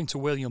 but according to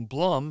William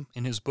Blum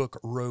in his book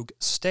Rogue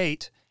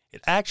State,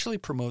 it actually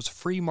promotes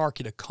free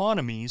market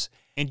economies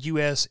and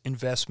U.S.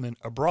 investment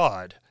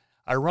abroad,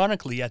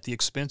 ironically at the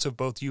expense of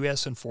both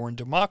U.S. and foreign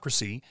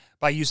democracy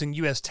by using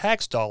U.S.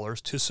 tax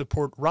dollars to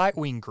support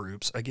right-wing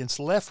groups against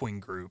left-wing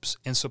groups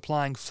and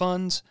supplying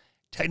funds,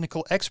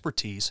 technical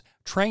expertise,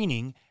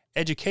 training,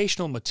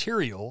 educational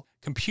material,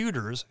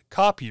 computers,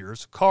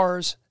 copiers,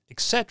 cars,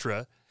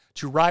 etc.,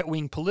 to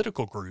right-wing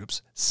political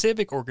groups,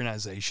 civic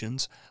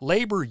organizations,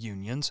 labor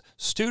unions,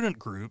 student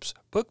groups,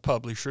 book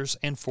publishers,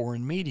 and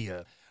foreign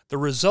media. The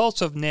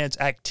results of Ned's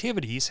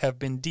activities have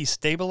been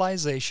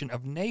destabilization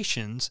of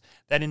nations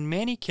that in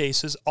many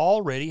cases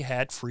already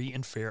had free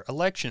and fair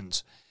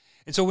elections.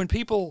 And so when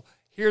people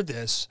hear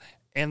this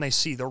and they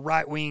see the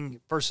right wing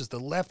versus the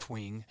left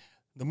wing,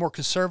 the more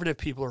conservative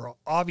people are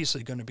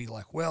obviously going to be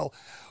like, well,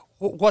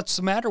 what's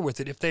the matter with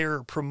it if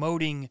they're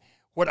promoting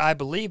what I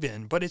believe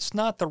in? But it's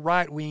not the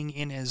right wing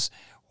in as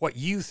what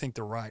you think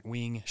the right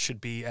wing should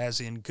be, as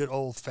in good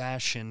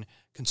old-fashioned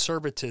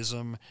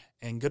conservatism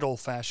and good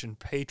old-fashioned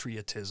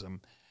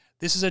patriotism.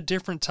 This is a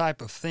different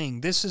type of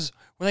thing. This is,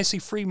 when they see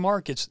free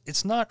markets,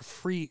 it's not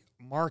free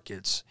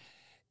markets.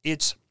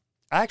 It's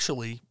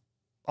actually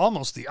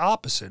almost the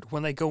opposite.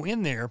 When they go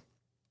in there,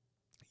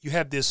 you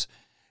have this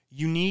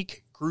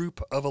unique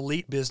group of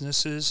elite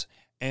businesses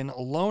and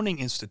loaning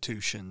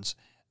institutions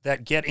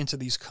that get into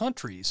these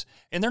countries,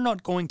 and they're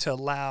not going to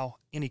allow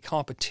any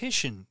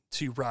competition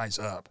to rise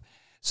up.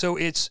 So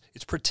it's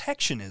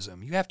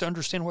protectionism. You have to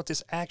understand what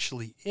this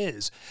actually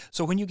is.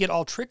 So when you get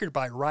all triggered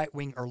by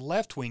right-wing or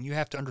left-wing, you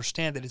have to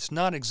understand that it's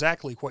not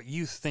exactly what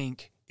you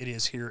think it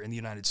is here in the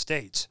United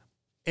States.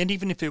 And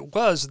even if it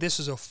was, this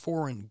is a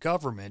foreign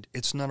government.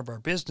 It's none of our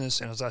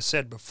business. And as I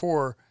said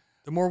before,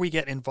 the more we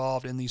get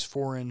involved in these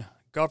foreign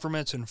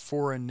governments and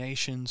foreign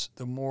nations,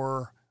 the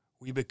more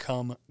we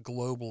become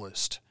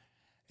globalist.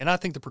 And I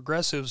think the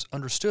progressives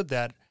understood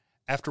that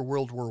after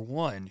World War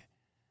I.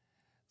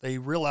 They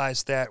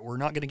realized that we're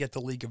not going to get the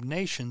League of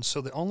Nations,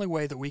 so the only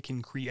way that we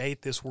can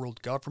create this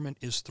world government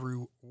is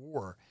through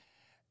war.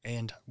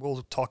 And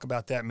we'll talk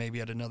about that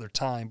maybe at another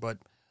time, but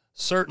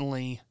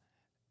certainly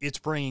it's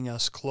bringing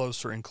us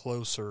closer and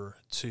closer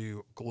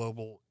to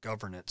global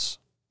governance.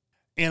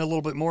 And a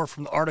little bit more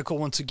from the article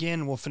once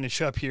again, we'll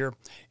finish up here.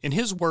 In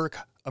his work,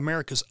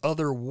 America's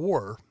Other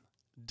War,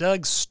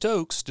 Doug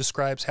Stokes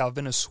describes how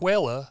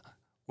Venezuela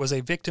was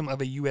a victim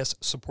of a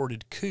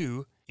U.S.-supported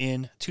coup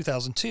in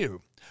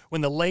 2002,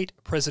 when the late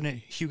President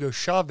Hugo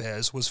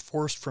Chavez was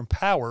forced from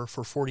power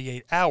for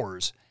 48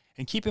 hours.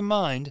 And keep in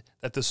mind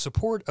that the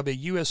support of a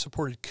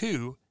U.S.-supported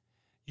coup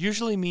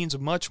usually means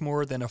much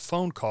more than a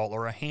phone call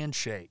or a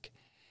handshake.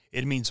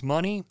 It means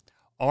money,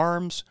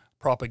 arms,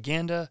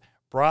 propaganda,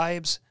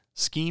 bribes,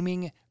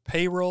 scheming,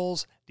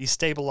 payrolls,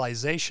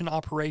 destabilization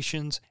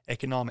operations,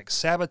 economic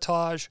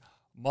sabotage,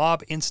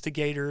 mob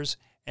instigators,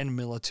 and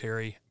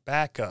military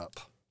backup.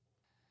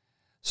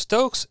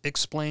 Stokes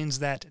explains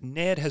that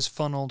Ned has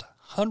funneled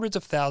hundreds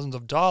of thousands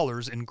of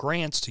dollars in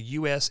grants to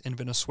U.S. and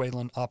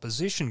Venezuelan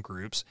opposition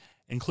groups,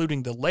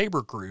 including the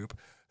labor group,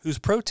 whose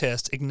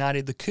protests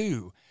ignited the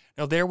coup.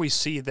 Now, there we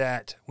see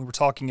that when we're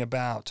talking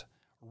about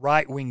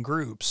right-wing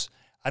groups,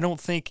 I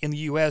don't think in the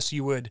U.S.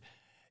 you would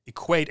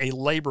equate a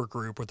labor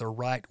group with a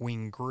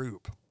right-wing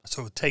group.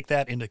 So take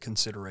that into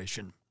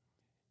consideration.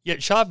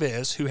 Yet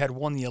Chavez, who had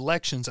won the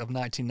elections of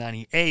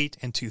 1998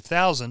 and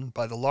 2000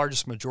 by the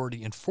largest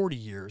majority in 40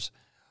 years,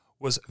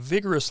 was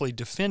vigorously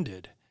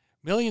defended.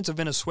 Millions of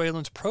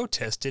Venezuelans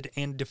protested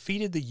and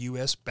defeated the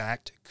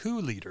U.S.-backed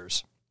coup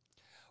leaders.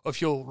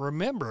 If you'll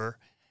remember,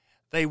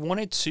 they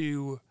wanted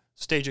to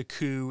stage a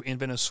coup in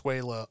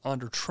Venezuela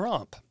under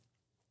Trump.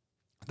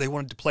 They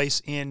wanted to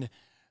place in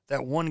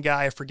that one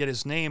guy, I forget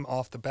his name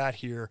off the bat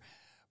here,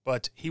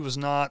 but he was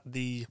not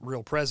the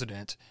real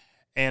president.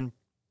 And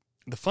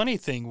the funny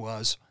thing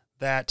was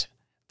that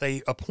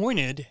they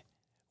appointed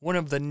one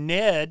of the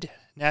NED,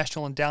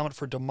 National Endowment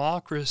for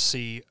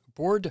Democracy,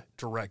 board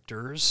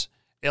directors,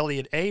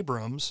 Elliot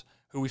Abrams,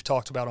 who we've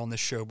talked about on this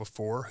show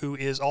before, who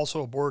is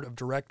also a board of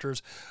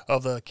directors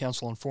of the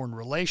Council on Foreign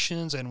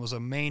Relations and was a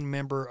main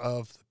member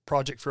of the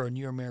Project for a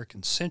New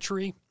American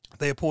Century.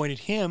 They appointed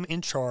him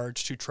in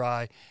charge to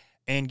try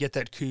and get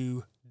that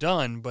coup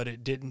done, but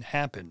it didn't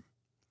happen.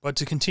 But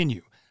to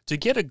continue, to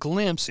get a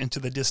glimpse into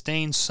the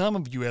disdain some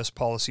of U.S.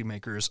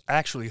 policymakers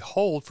actually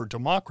hold for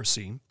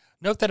democracy,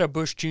 note that a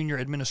Bush Jr.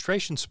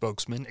 administration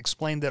spokesman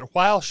explained that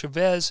while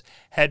Chavez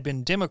had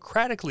been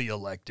democratically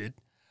elected,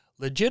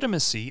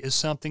 legitimacy is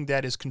something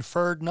that is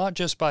conferred not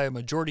just by a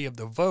majority of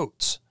the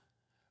votes.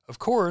 Of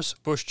course,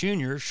 Bush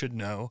Jr. should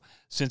know,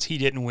 since he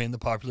didn't win the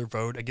popular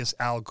vote against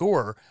Al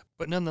Gore,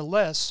 but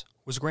nonetheless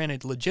was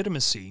granted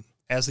legitimacy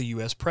as the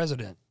U.S.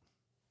 president.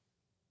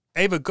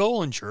 Ava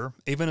Gollinger,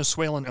 a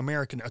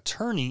Venezuelan-American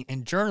attorney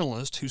and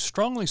journalist who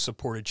strongly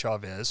supported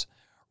Chavez,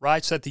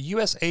 writes that the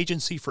U.S.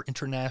 Agency for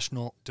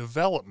International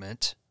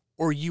Development,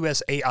 or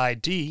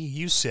USAID,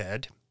 you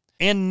said,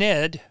 and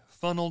Ned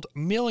funneled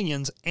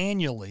millions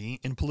annually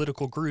in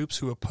political groups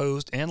who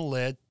opposed and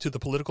led to the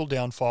political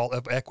downfall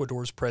of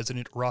Ecuador's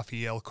President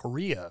Rafael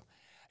Correa,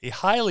 a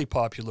highly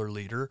popular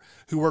leader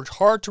who worked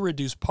hard to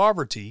reduce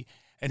poverty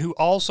and who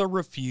also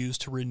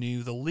refused to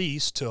renew the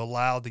lease to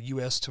allow the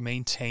U.S. to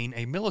maintain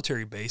a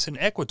military base in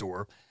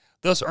Ecuador,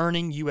 thus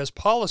earning U.S.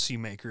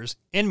 policymakers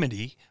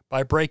enmity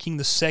by breaking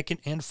the second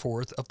and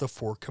fourth of the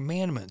Four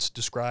Commandments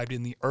described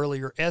in the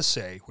earlier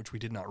essay, which we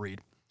did not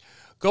read.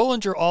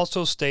 Gollinger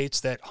also states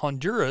that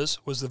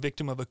Honduras was the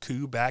victim of a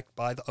coup backed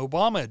by the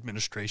Obama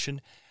administration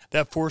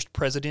that forced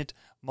President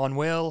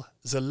Manuel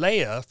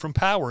Zelaya from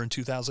power in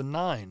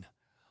 2009.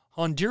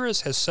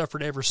 Honduras has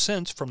suffered ever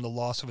since from the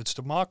loss of its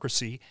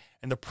democracy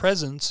and the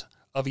presence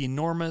of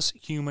enormous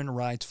human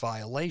rights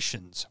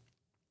violations.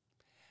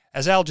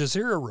 As Al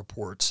Jazeera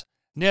reports,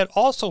 Ned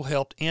also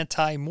helped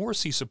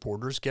anti-Morsi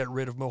supporters get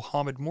rid of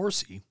Mohamed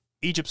Morsi,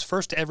 Egypt's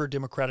first ever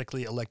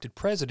democratically elected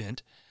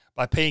president,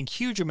 by paying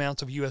huge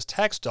amounts of U.S.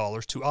 tax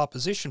dollars to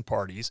opposition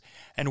parties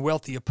and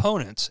wealthy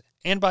opponents,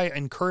 and by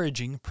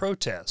encouraging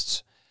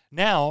protests.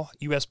 Now,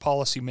 U.S.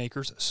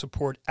 policymakers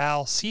support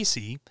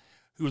al-Sisi,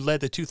 who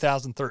led the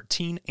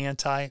 2013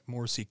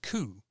 anti-Morsi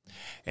coup,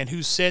 and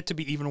who's said to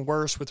be even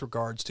worse with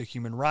regards to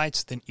human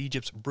rights than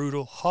Egypt's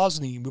brutal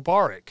Hosni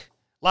Mubarak,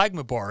 like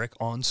Mubarak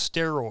on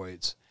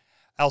steroids.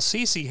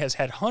 Al-Sisi has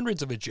had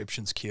hundreds of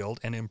Egyptians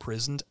killed and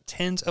imprisoned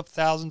tens of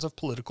thousands of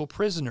political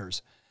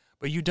prisoners,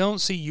 but you don't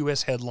see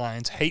U.S.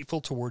 headlines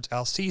hateful towards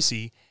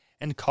al-Sisi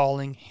and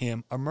calling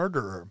him a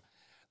murderer.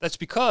 That's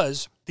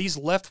because these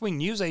left-wing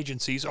news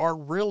agencies are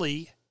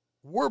really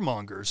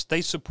warmongers.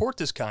 They support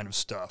this kind of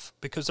stuff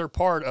because they're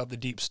part of the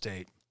deep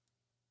state.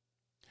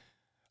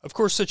 Of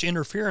course, such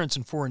interference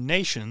in foreign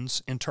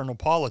nations' internal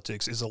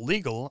politics is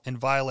illegal and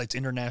violates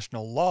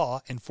international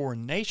law and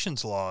foreign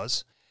nations'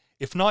 laws,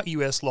 if not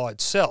U.S. law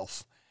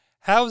itself.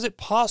 How is it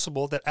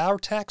possible that our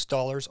tax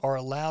dollars are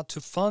allowed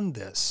to fund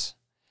this?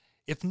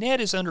 If Ned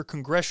is under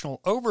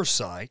congressional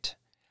oversight,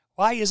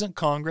 why isn't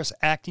Congress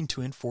acting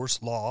to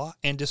enforce law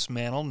and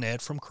dismantle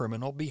Ned from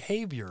criminal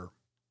behavior?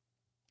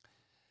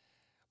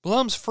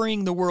 Blum's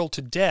Freeing the World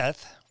to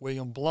Death,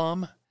 William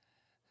Blum,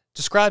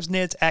 describes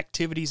Ned's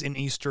activities in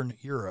Eastern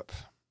Europe.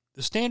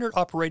 The standard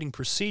operating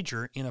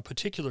procedure in a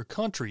particular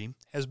country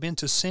has been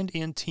to send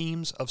in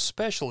teams of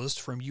specialists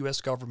from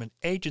U.S. government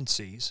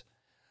agencies,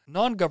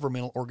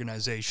 non-governmental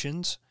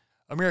organizations,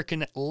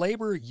 American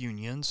labor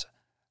unions,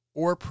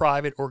 or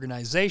private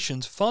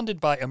organizations funded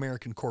by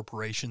American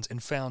corporations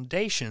and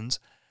foundations,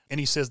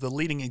 and he says the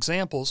leading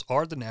examples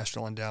are the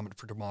National Endowment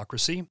for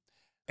Democracy,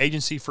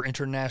 Agency for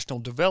International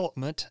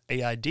Development,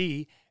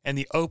 AID, and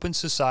the Open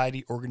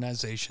Society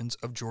organizations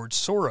of George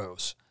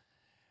Soros.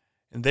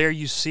 And there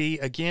you see,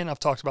 again, I've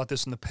talked about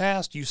this in the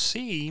past, you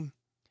see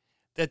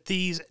that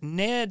these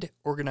NED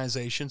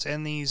organizations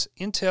and these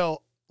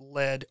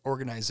Intel-led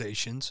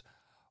organizations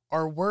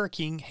are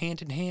working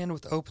hand in hand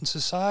with Open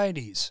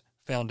Society's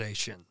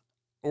foundation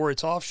or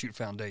its offshoot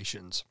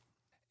foundations.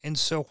 And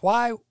so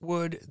why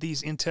would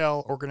these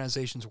Intel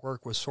organizations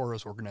work with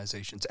Soros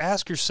organizations?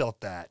 Ask yourself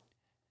that.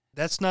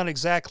 That's not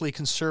exactly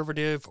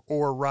conservative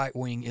or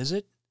right-wing, is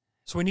it?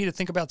 So we need to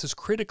think about this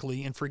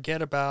critically and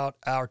forget about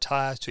our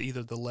ties to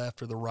either the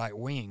left or the right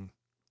wing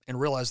and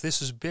realize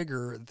this is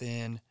bigger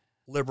than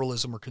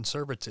liberalism or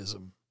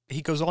conservatism.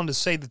 He goes on to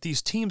say that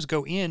these teams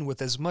go in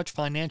with as much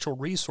financial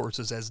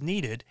resources as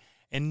needed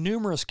and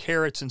numerous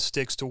carrots and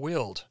sticks to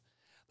wield.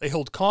 They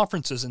hold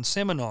conferences and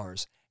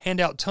seminars, hand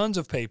out tons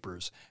of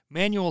papers,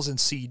 manuals and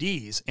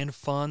CDs, and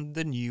fund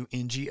the new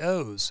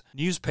NGOs,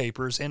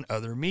 newspapers, and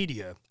other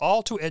media,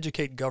 all to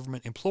educate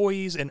government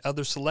employees and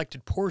other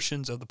selected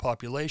portions of the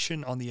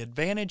population on the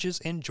advantages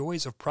and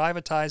joys of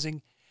privatizing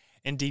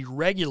and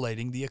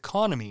deregulating the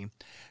economy,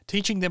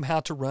 teaching them how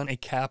to run a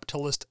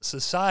capitalist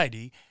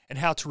society and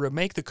how to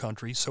remake the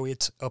country so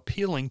it's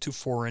appealing to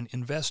foreign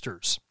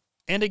investors.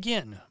 And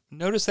again,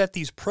 notice that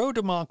these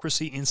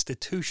pro-democracy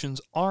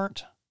institutions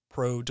aren't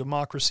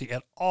pro-democracy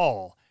at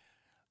all.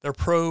 They're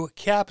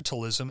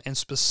pro-capitalism and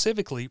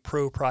specifically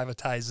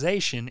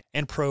pro-privatization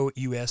and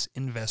pro-U.S.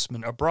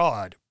 investment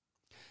abroad.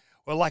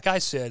 Well, like I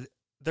said,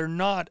 they're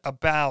not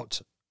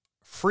about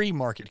free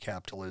market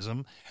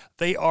capitalism.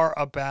 They are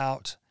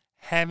about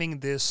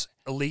having this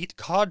elite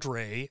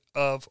cadre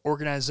of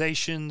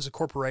organizations,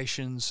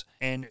 corporations,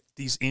 and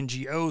these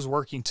NGOs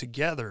working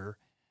together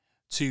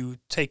to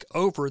take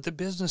over the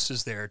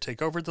businesses there, take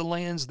over the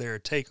lands there,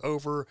 take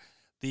over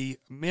the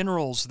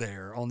minerals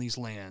there on these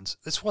lands.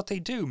 That's what they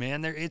do,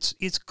 man. It's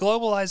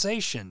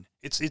globalization.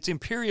 It's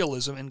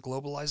imperialism and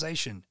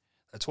globalization.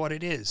 That's what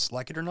it is,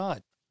 like it or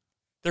not.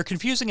 They're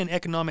confusing an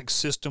economic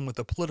system with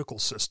a political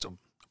system.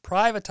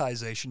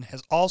 Privatization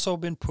has also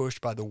been pushed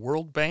by the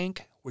World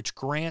Bank, which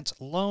grants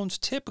loans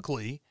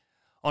typically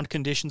on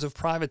conditions of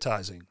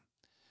privatizing.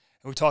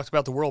 And we talked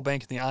about the World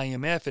Bank and the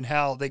IMF and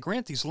how they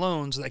grant these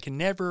loans that can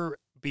never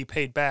be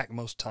paid back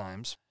most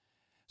times.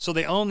 So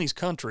they own these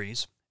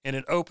countries, and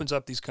it opens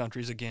up these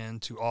countries again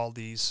to all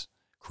these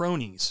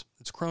cronies.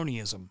 It's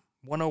cronyism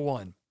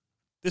 101.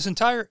 This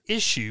entire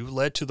issue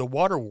led to the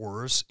water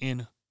wars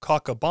in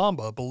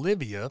Cochabamba,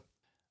 Bolivia,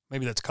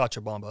 maybe that's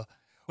Cochabamba,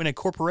 when a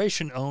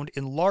corporation owned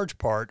in large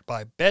part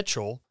by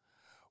Bechtel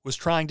was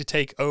trying to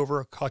take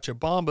over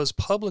Cochabamba's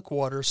public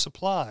water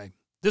supply.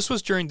 This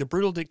was during the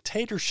brutal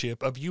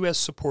dictatorship of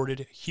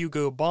U.S.-supported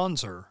Hugo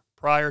Bonser,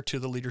 prior to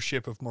the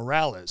leadership of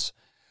Morales.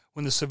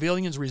 When the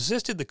civilians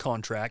resisted the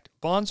contract,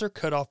 Bonser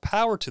cut off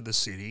power to the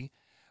city,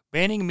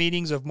 banning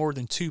meetings of more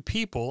than 2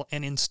 people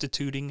and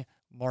instituting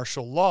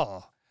martial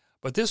law.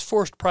 But this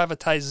forced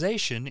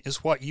privatization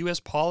is what U.S.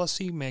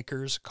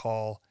 policymakers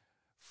call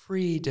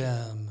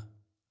freedom.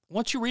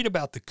 Once you read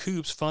about the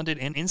coups funded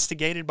and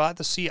instigated by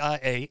the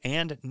CIA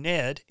and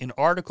NED in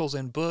articles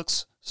and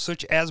books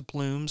such as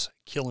Bloom's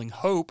Killing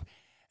Hope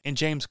and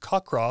James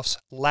Cockcroft's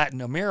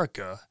Latin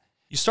America,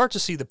 you start to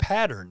see the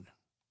pattern.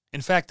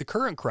 In fact, the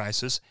current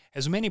crisis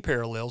has many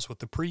parallels with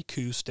the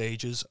pre-coup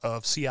stages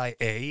of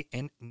CIA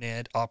and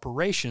NED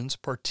operations,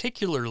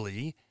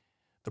 particularly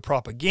the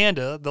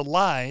propaganda, the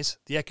lies,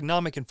 the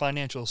economic and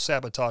financial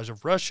sabotage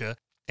of Russia,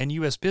 and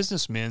U.S.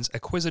 businessmen's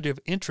acquisitive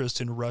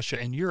interest in Russia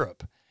and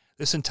Europe.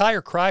 This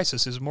entire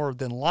crisis is more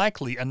than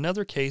likely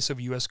another case of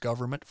U.S.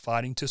 government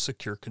fighting to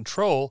secure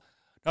control,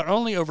 not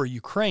only over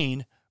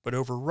Ukraine, but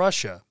over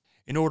Russia,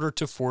 in order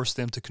to force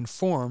them to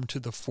conform to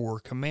the 4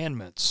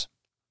 commandments.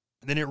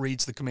 And then it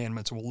reads the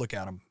commandments, and we'll look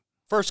at them.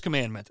 First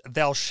commandment,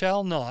 thou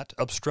shalt not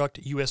obstruct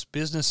U.S.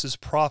 businesses'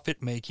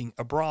 profit-making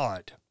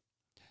abroad.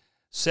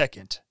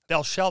 Second,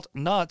 thou shalt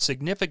not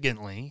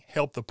significantly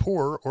help the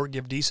poor or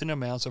give decent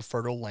amounts of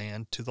fertile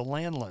land to the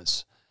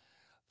landless.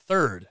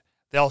 Third,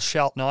 thou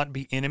shalt not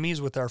be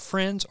enemies with our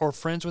friends or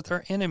friends with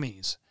our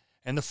enemies.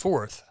 And the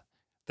fourth,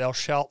 thou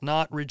shalt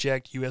not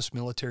reject U.S.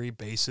 military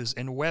bases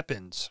and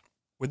weapons.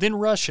 Within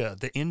Russia,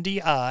 the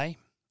NDI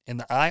and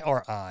the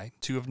IRI,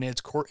 2 of NED's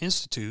core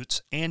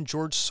institutes, and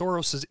George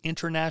Soros'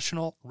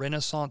 International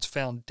Renaissance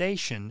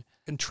Foundation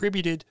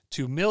contributed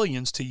to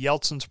millions to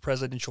Yeltsin's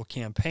presidential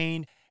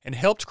campaign and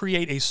helped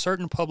create a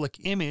certain public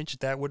image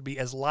that would be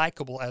as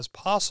likable as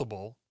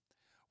possible,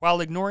 while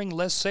ignoring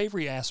less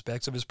savory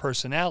aspects of his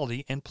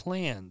personality and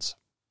plans.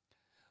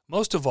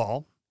 Most of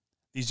all,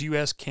 these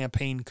U.S.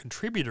 campaign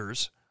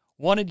contributors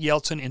wanted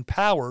Yeltsin in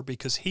power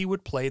because he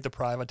would play the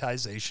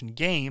privatization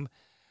game,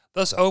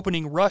 thus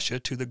opening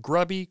Russia to the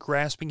grubby,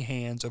 grasping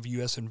hands of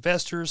U.S.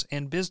 investors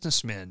and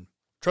businessmen.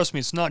 Trust me,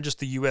 it's not just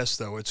the U.S.,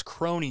 though. It's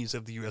cronies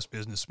of the U.S.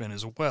 businessmen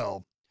as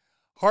well.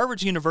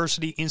 Harvard's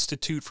University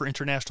Institute for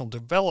International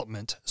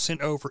Development sent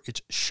over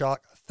its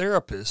shock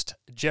therapist,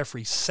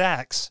 Jeffrey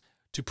Sachs,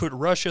 to put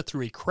Russia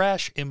through a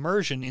crash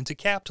immersion into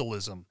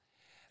capitalism,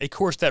 a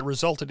course that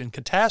resulted in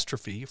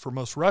catastrophe for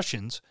most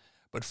Russians,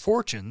 but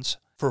fortunes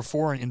for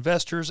foreign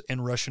investors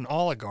and Russian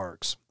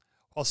oligarchs.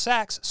 While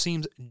Sachs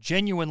seems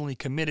genuinely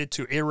committed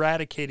to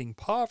eradicating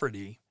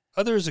poverty,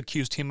 others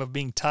accused him of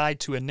being tied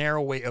to a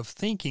narrow way of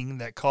thinking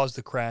that caused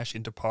the crash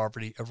into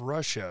poverty of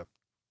Russia.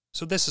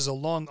 So this is a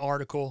long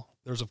article.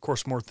 There's, of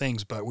course, more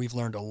things, but we've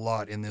learned a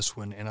lot in this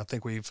one, and I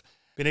think we've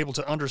been able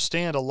to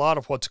understand a lot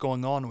of what's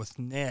going on with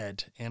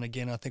NED. And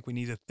again, I think we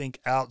need to think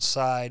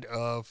outside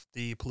of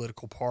the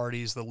political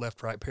parties, the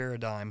left-right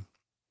paradigm.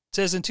 It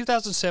says, in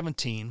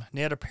 2017,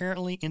 NED,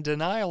 apparently in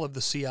denial of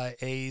the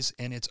CIA's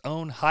and its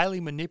own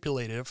highly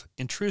manipulative,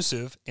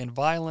 intrusive, and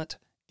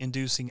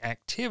violent-inducing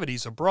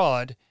activities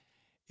abroad,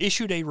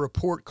 issued a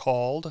report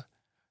called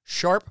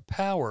Sharp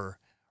Power,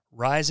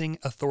 Rising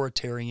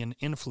Authoritarian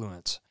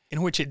Influence,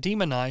 in which it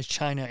demonized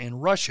China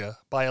and Russia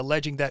by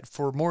alleging that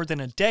for more than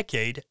a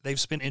decade,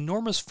 they've spent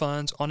enormous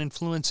funds on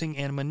influencing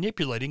and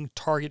manipulating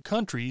target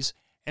countries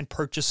and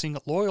purchasing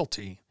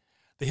loyalty.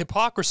 The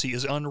hypocrisy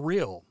is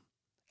unreal.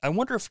 I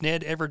wonder if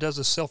NED ever does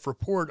a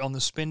self-report on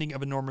the spending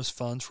of enormous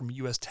funds from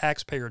U.S.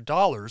 taxpayer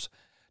dollars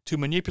to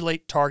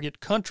manipulate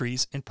target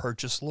countries and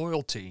purchase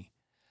loyalty.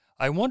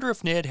 I wonder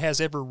if NED has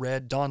ever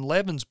read Don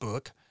Levin's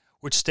book,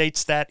 which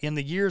states that in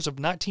the years of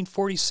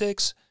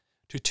 1946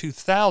 to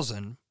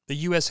 2000, the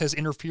U.S. has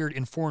interfered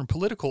in foreign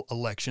political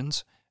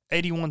elections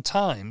 81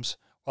 times,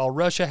 while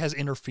Russia has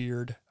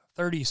interfered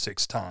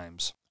 36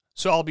 times.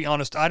 So I'll be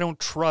honest, I don't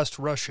trust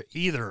Russia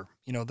either.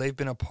 You know, they've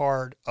been a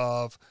part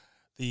of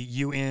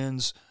the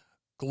UN's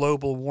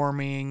global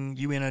warming,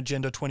 UN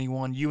Agenda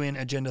 21, UN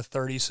Agenda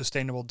 30,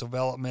 Sustainable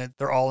Development.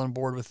 They're all on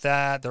board with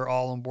that. They're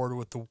all on board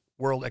with the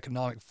World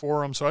Economic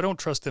Forum, so I don't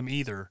trust them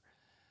either.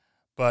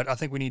 But I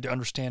think we need to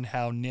understand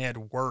how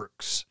NED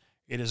works.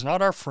 It is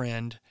not our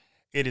friend.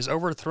 It is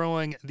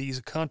overthrowing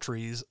these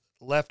countries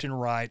left and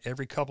right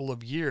every couple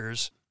of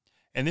years,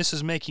 and this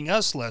is making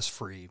us less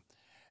free.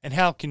 And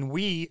how can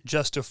we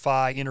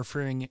justify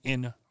interfering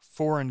in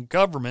foreign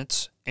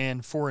governments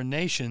and foreign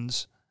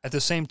nations at the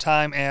same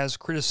time as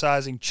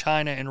criticizing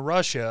China and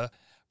Russia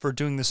for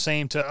doing the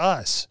same to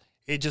us?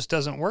 It just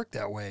doesn't work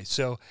that way.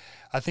 So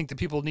I think that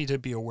people need to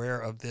be aware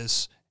of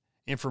this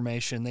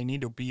information. They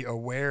need to be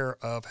aware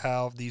of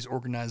how these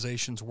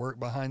organizations work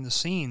behind the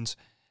scenes.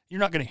 You're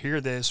not going to hear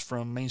this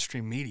from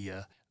mainstream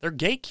media. They're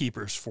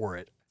gatekeepers for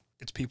it.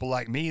 It's people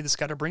like me that's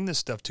got to bring this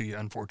stuff to you,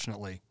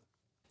 unfortunately.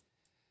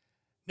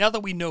 Now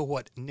that we know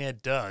what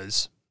NED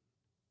does,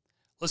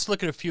 let's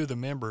look at a few of the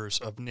members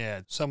of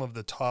NED, some of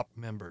the top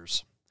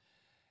members.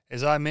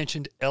 As I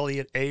mentioned,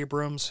 Elliott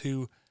Abrams,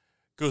 who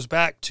goes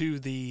back to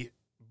the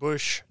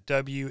Bush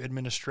W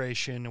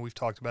administration, and we've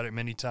talked about it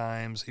many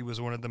times. He was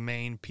one of the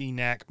main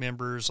PNAC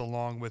members,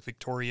 along with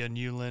Victoria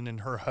Nuland and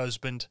her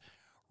husband,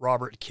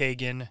 Robert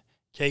Kagan.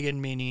 Kagan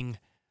meaning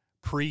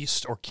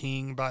priest or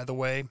king, by the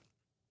way.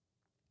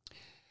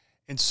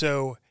 And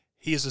so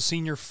he is a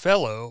senior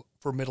fellow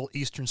for Middle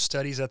Eastern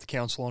Studies at the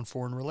Council on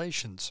Foreign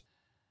Relations.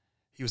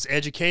 He was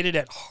educated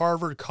at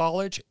Harvard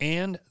College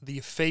and the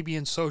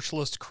Fabian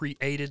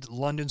Socialist-created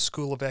London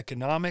School of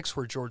Economics,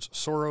 where George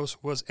Soros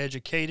was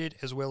educated,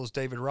 as well as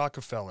David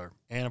Rockefeller,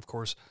 and, of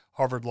course,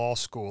 Harvard Law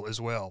School as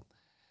well.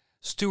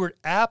 Stuart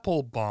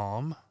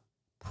Applebaum,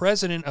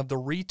 president of the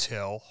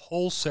Retail,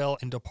 Wholesale,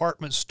 and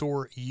Department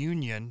Store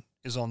Union,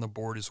 is on the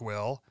board as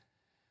well,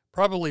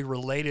 probably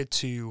related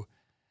to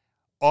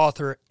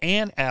author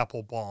Anne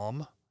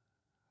Applebaum,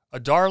 a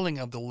darling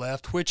of the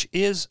left, which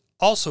is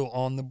also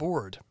on the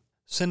board.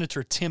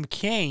 Senator Tim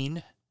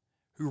Kaine,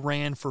 who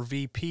ran for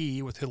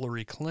VP with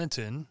Hillary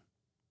Clinton.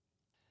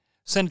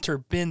 Senator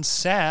Ben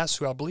Sasse,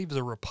 who I believe is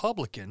a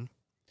Republican.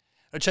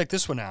 Now check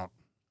this one out.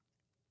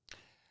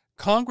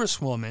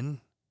 Congresswoman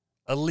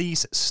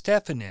Elise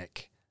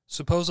Stefanik,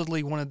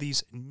 supposedly one of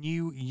these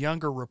new,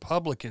 younger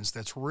Republicans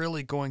that's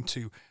really going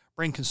to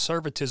bring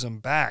conservatism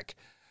back.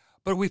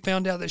 But we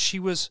found out that she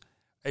was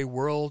a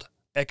World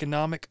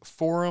Economic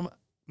Forum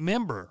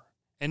member.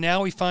 And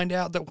now we find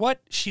out that what?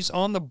 She's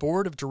on the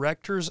board of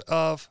directors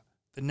of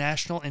the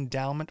National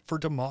Endowment for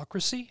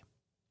Democracy.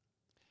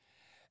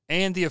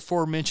 And the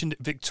aforementioned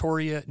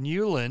Victoria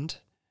Nuland,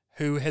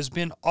 who has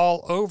been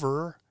all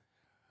over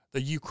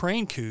the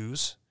Ukraine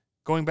coups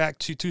going back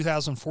to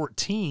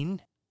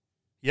 2014.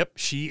 Yep,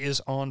 she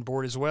is on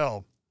board as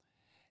well.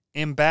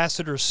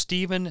 Ambassador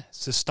Stephen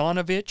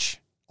Sestanovich,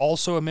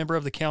 also a member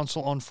of the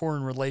Council on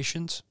Foreign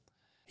Relations.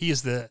 He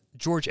is the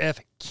George F.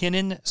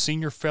 Kennan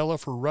Senior Fellow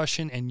for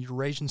Russian and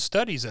Eurasian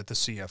Studies at the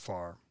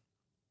CFR.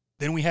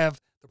 Then we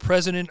have the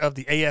president of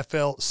the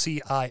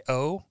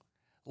AFL-CIO,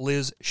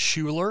 Liz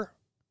Schuler.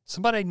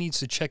 Somebody needs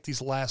to check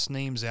these last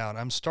names out.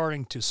 I'm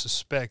starting to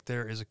suspect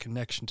there is a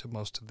connection to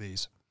most of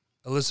these.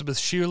 Elizabeth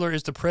Schuler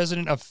is the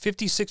president of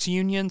 56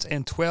 unions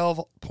and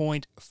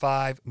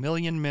 12.5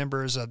 million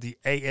members of the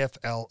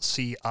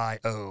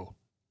AFL-CIO.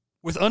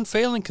 With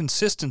unfailing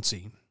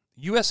consistency,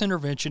 U.S.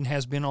 intervention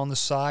has been on the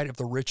side of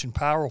the rich and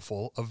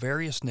powerful of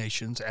various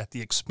nations at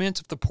the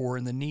expense of the poor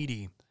and the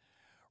needy.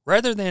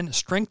 Rather than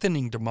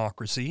strengthening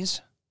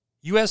democracies,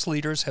 U.S.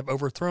 leaders have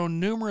overthrown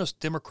numerous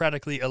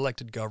democratically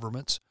elected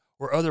governments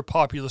or other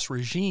populist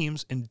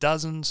regimes in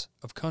dozens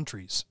of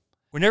countries.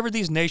 Whenever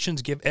these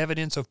nations give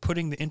evidence of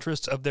putting the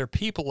interests of their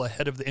people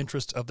ahead of the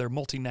interests of their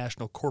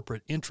multinational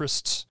corporate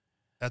interests,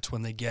 that's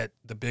when they get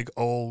the big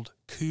old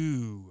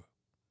coup.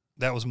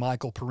 That was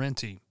Michael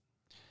Parenti.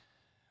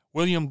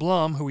 William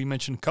Blum, who we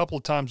mentioned a couple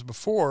of times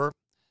before,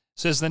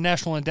 says the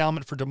National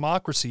Endowment for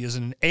Democracy is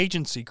an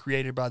agency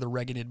created by the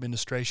Reagan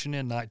administration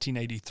in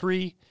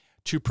 1983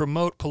 to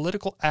promote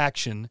political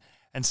action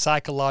and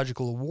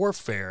psychological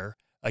warfare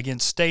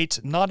against states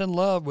not in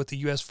love with the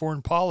U.S.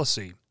 foreign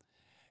policy.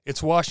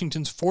 It's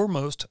Washington's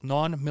foremost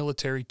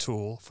non-military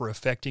tool for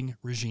effecting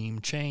regime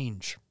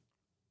change.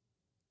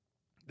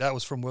 That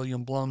was from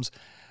William Blum's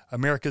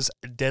America's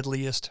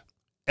Deadliest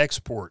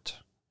Export.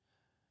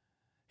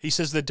 He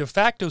says the de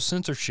facto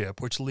censorship,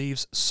 which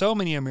leaves so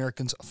many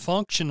Americans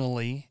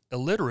functionally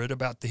illiterate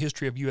about the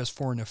history of U.S.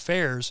 foreign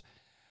affairs,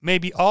 may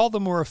be all the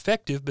more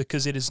effective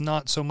because it is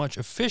not so much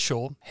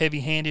official,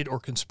 heavy-handed, or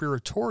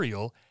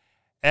conspiratorial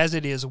as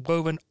it is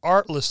woven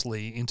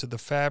artlessly into the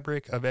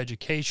fabric of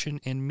education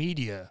and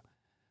media.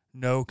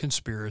 No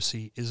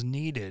conspiracy is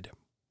needed.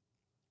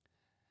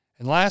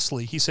 And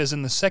lastly, he says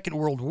in the Second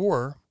World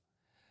War,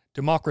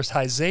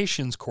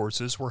 democratizations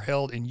courses were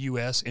held in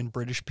U.S. and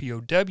British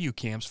POW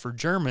camps for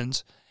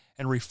Germans,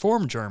 and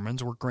reformed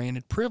Germans were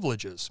granted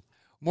privileges.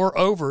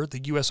 Moreover,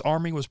 the U.S.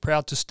 Army was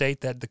proud to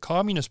state that the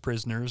communist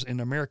prisoners in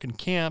American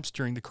camps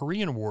during the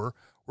Korean War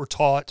were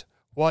taught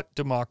what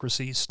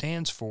democracy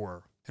stands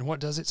for. And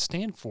what does it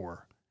stand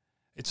for?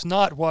 It's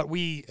not what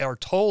we are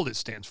told it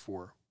stands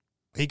for.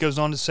 He goes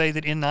on to say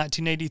that in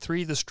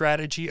 1983, the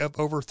strategy of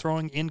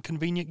overthrowing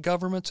inconvenient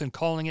governments and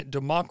calling it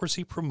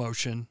democracy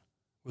promotion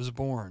was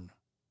born.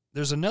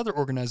 There's another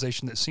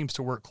organization that seems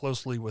to work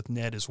closely with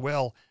NED as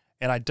well,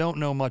 and I don't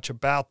know much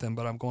about them,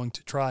 but I'm going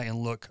to try and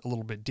look a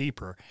little bit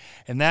deeper,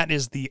 and that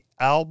is the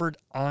Albert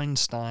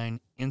Einstein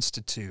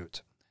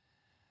Institute.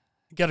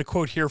 I got a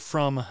quote here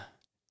from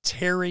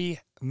Terry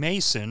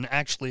Mason,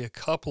 actually a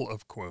couple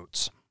of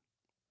quotes.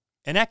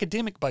 An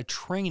academic by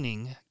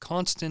training,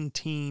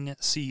 Konstantin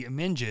C.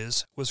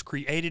 Minges was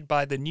created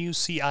by the new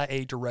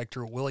CIA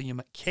director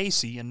William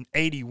Casey in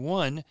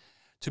 1981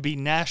 to be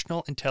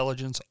National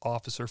Intelligence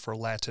Officer for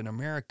Latin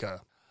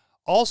America.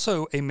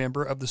 Also a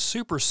member of the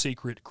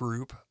super-secret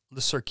group Le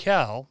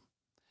Cercle,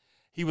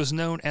 he was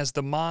known as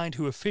the mind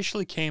who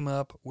officially came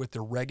up with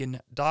the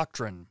Reagan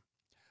Doctrine.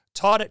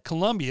 taught at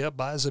Columbia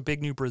by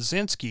Zbigniew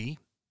Brzezinski,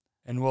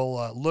 and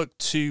we'll look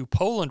to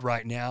Poland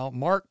right now.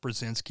 Mark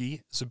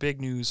Brzezinski,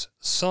 Zbigniew's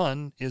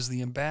son, is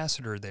the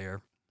ambassador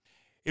there.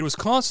 It was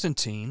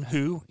Constantine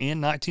who, in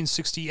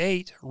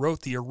 1968,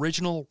 wrote the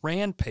original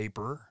RAND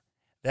paper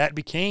that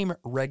became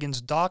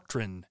Reagan's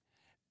doctrine,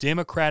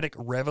 Democratic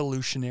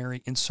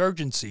Revolutionary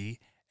Insurgency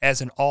as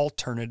an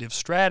Alternative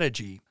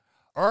Strategy,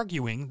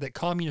 arguing that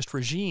communist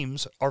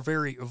regimes are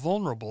very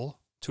vulnerable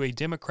to a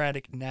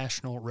democratic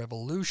national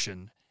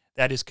revolution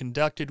that is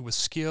conducted with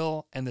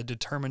skill and the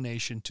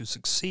determination to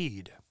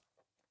succeed.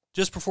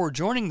 Just before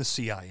joining the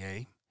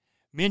CIA,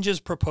 Menges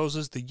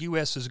proposes the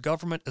U.S.'s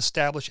government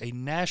establish a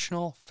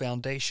National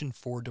Foundation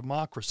for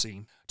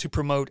Democracy to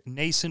promote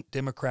nascent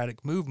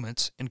democratic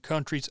movements in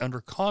countries under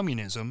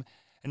communism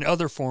and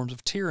other forms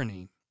of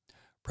tyranny.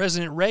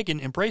 President Reagan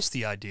embraced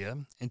the idea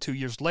and 2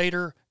 years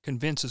later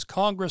convinces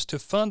Congress to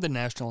fund the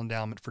National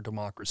Endowment for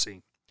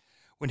Democracy.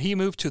 When he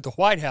moved to the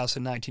White House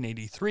in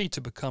 1983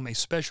 to become a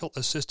special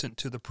assistant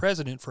to the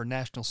President for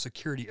National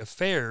Security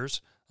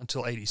Affairs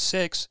until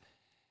 1986,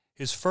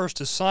 his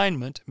first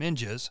assignment,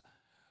 Menges,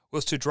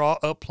 was to draw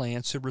up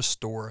plans to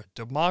restore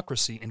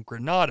democracy in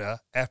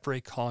Grenada after a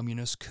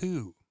communist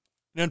coup.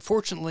 And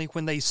unfortunately,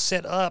 when they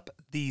set up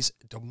these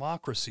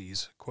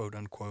democracies, quote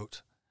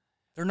unquote,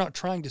 they're not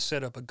trying to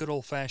set up a good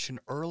old-fashioned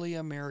early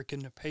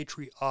American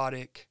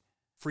patriotic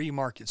free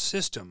market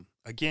system.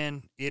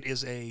 Again, it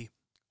is a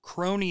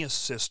cronyist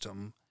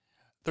system.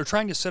 They're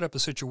trying to set up a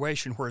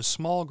situation where a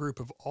small group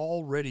of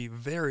already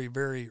very,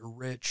 very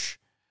rich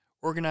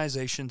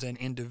organizations and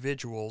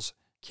individuals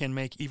can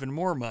make even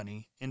more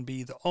money and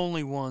be the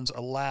only ones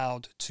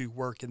allowed to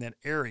work in that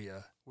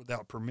area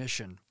without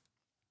permission.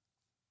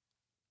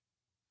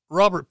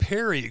 Robert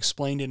Perry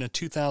explained in a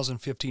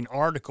 2015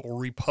 article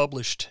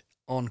republished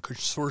on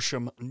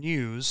Consortium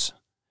News,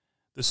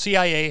 the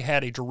CIA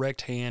had a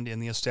direct hand in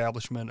the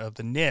establishment of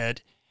the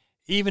NED,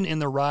 even in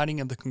the writing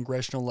of the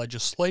congressional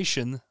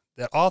legislation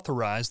that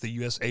authorized the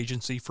U.S.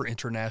 Agency for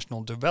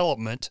International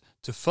Development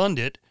to fund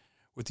it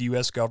with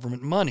U.S.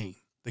 government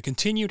money. The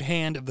continued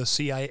hand of the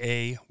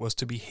CIA was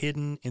to be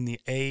hidden in the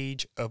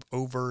age of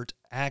overt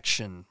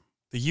action.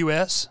 The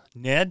U.S.,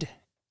 NED,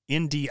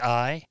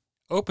 NDI,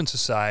 Open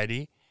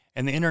Society,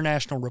 and the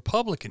International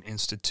Republican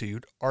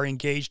Institute are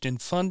engaged in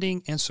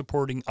funding and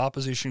supporting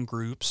opposition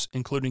groups,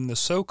 including the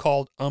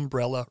so-called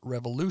Umbrella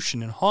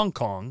Revolution in Hong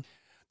Kong,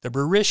 the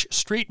Barish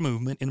Street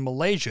Movement in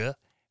Malaysia,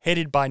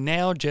 headed by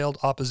now-jailed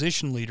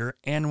opposition leader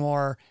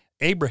Anwar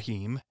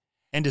Ibrahim,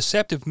 and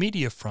deceptive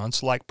media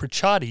fronts like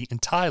Prachadi in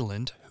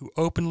Thailand, who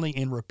openly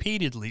and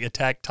repeatedly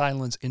attack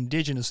Thailand's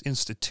indigenous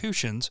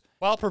institutions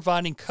while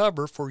providing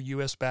cover for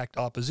U.S.-backed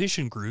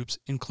opposition groups,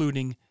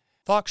 including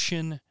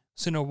Thaksin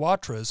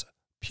Sinawatra's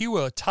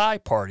Pheu Thai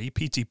Party,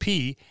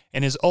 PTP,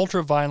 and his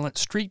ultra-violent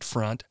street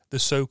front, the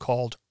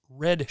so-called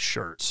Red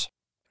Shirts.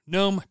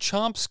 Noam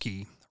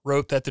Chomsky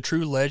wrote that the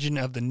true legend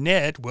of the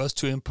NED was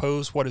to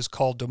impose what is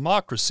called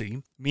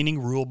democracy, meaning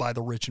rule by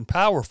the rich and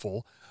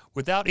powerful,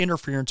 without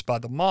interference by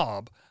the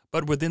mob,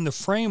 but within the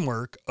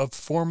framework of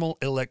formal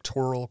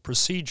electoral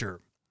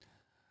procedure.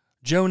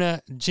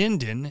 Jonah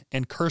Jinden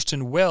and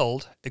Kirsten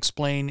Weld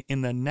explain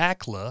in the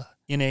NACLA,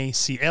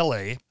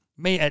 NACLA,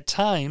 may at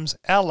times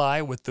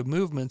ally with the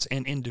movements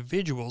and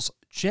individuals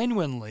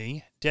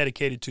genuinely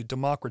dedicated to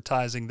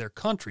democratizing their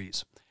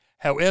countries.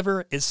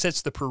 However, it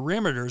sets the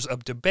perimeters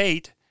of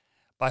debate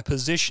by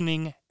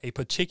positioning a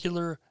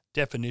particular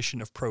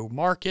definition of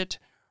pro-market,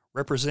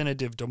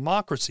 representative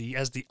democracy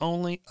as the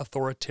only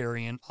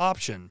authoritarian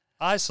option,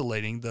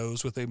 isolating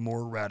those with a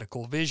more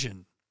radical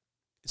vision.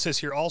 It says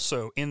here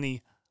also, in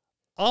the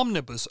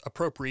Omnibus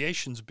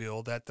Appropriations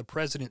Bill that the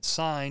President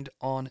signed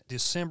on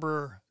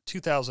December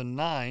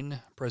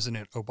 2009,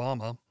 President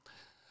Obama,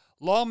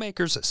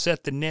 lawmakers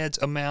set the NED's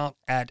amount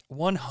at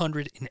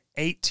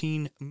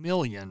 $118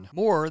 million,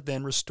 more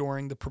than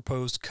restoring the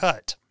proposed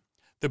cut.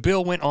 The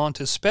bill went on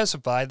to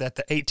specify that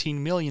the $18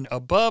 million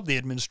above the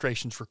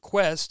administration's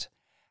request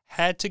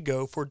had to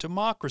go for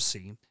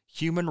democracy,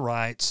 human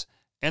rights,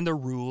 and the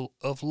rule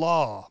of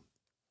law.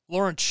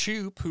 Lawrence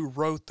Shoup, who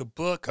wrote the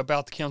book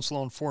about the Council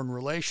on Foreign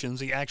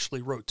Relations, he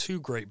actually wrote two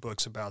great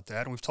books about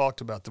that, and we've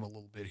talked about them a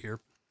little bit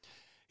here.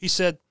 He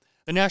said,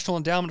 the National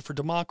Endowment for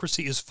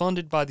Democracy is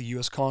funded by the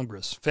U.S.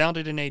 Congress,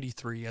 founded in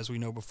 1983, as we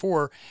know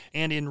before,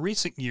 and in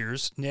recent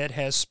years, NED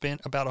has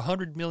spent about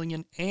 $100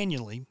 million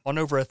annually on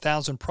over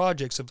 1,000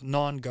 projects of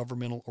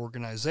non-governmental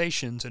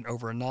organizations in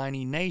over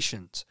 90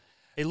 nations.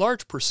 A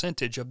large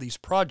percentage of these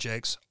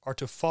projects are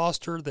to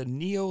foster the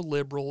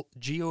neoliberal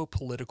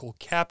geopolitical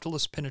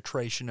capitalist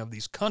penetration of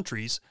these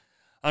countries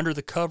under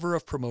the cover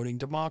of promoting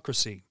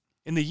democracy.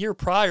 In the year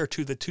prior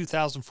to the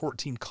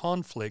 2014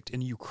 conflict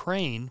in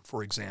Ukraine,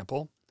 for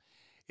example,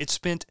 it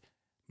spent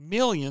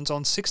millions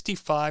on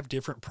 65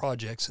 different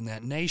projects in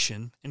that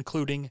nation,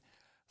 including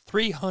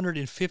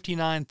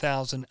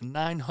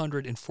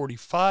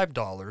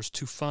 $359,945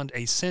 to fund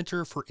a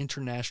Center for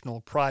International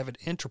Private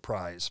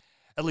Enterprise,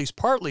 at least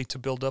partly to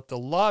build up the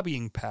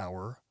lobbying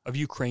power of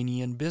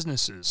Ukrainian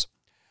businesses.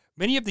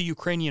 Many of the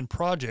Ukrainian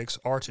projects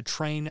are to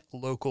train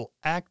local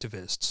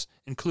activists,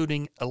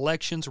 including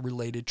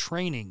elections-related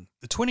training.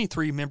 The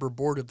 23-member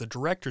board of the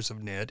directors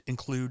of NED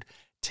include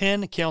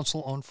 10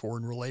 Council on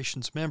Foreign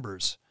Relations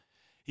members.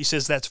 He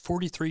says that's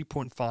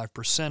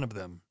 43.5% of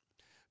them.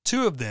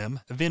 2 of them,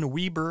 Vin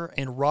Weber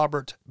and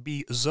Robert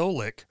B.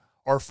 Zolik,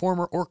 are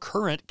former or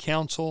current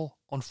Council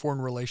on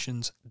Foreign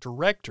Relations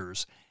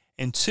directors,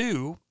 and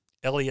 2,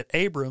 Elliot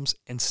Abrams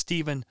and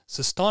Stephen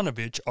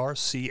Sestanovich, are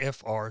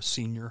CFR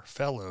senior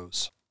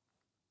fellows.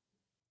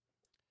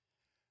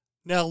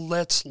 Now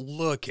let's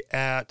look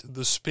at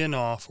the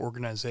spin-off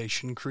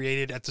organization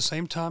created at the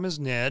same time as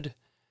NED.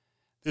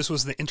 This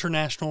was the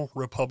International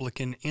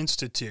Republican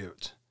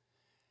Institute.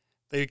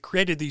 They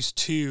created these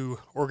 2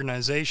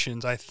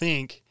 organizations, I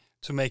think,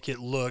 to make it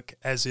look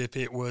as if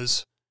it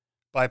was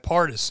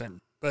bipartisan.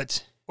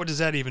 But what does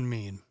that even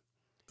mean?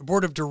 The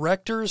board of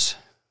directors?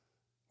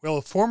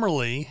 Well,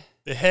 formerly,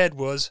 the head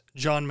was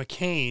John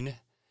McCain.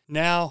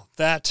 Now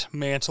that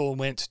mantle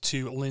went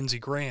to Lindsey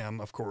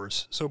Graham, of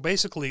course. So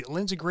basically,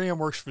 Lindsey Graham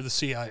works for the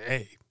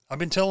CIA. I've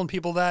been telling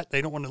people that.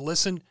 They don't want to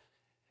listen.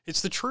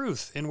 It's the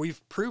truth, and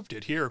we've proved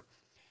it here.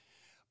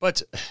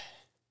 But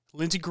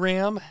Lindsey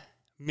Graham,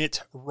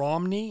 Mitt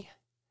Romney,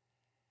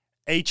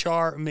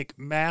 H.R.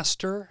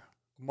 McMaster,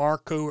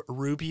 Marco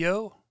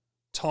Rubio,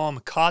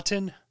 Tom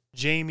Cotton,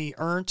 Jamie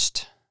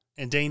Ernst,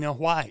 and Dana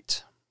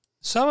White.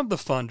 Some of the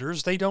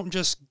funders, they don't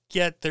just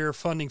get their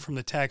funding from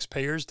the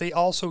taxpayers, they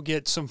also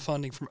get some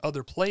funding from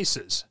other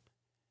places.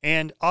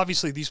 And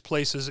obviously these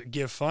places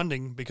give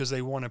funding because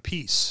they want a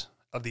piece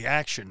of the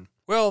action.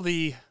 Well,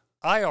 the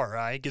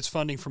IRI gets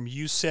funding from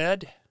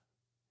USAID,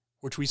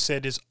 which we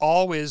said is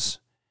always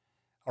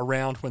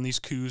around when these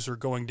coups are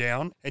going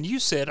down. And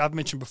USAID, I've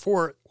mentioned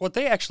before, what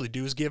they actually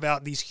do is give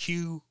out these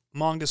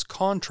humongous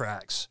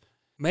contracts,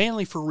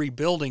 mainly for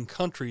rebuilding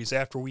countries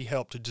after we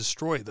help to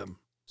destroy them.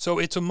 So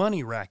it's a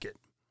money racket.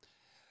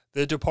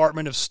 The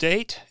Department of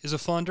State is a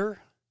funder.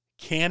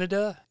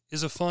 Canada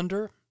is a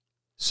funder.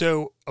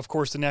 So, of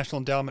course, the National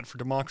Endowment for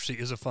Democracy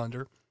is a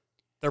funder.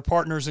 Their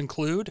partners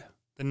include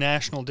the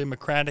National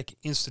Democratic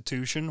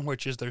Institution,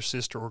 which is their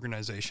sister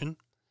organization,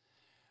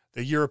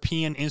 the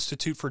European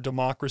Institute for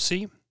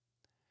Democracy,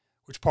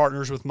 which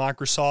partners with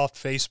Microsoft,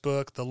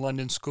 Facebook, the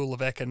London School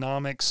of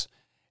Economics,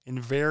 and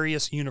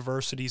various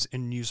universities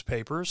and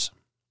newspapers,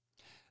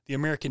 the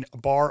American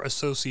Bar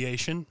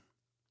Association,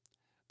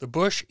 the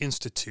Bush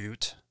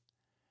Institute,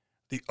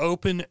 the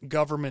Open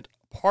Government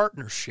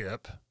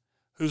Partnership,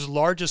 whose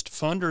largest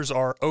funders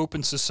are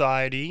Open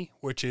Society,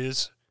 which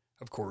is,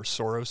 of course,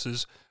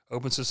 Soros's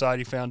Open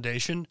Society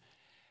Foundation,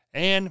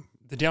 and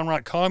the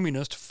downright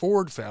communist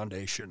Ford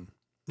Foundation.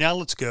 Now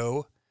let's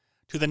go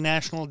to the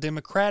National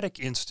Democratic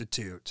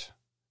Institute,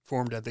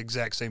 formed at the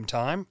exact same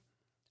time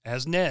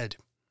as NED.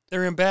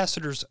 Their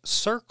ambassadors'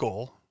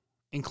 circle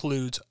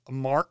includes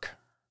Mark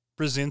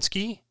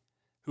Brzezinski,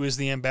 who is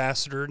the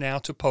ambassador now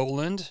to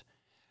Poland,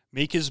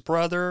 Mika's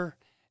brother,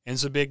 and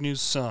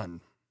Zbigniew's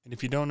son. And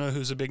if you don't know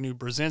who Zbigniew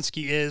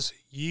Brzezinski is,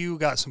 you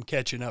got some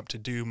catching up to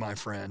do, my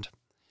friend.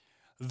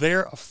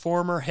 Their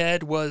former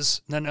head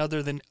was none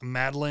other than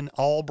Madeleine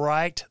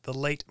Albright, the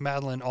late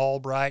Madeleine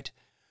Albright,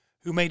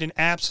 who made an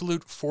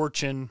absolute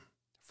fortune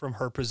from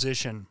her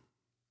position.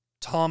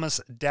 Thomas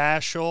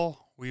Daschle,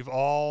 we've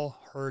all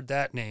heard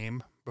that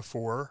name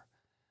before.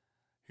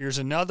 Here's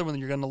another one that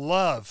you're going to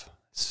love.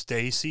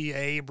 Stacey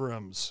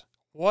Abrams.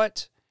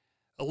 What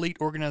elite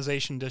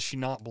organization does she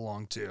not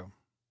belong to?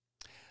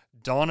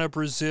 Donna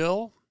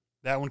Brazile.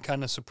 That one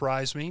kind of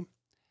surprised me.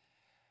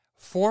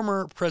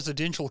 Former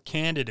presidential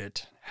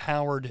candidate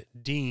Howard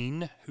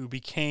Dean, who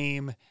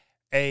became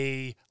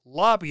a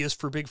lobbyist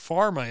for Big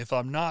Pharma, if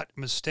I'm not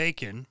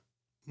mistaken.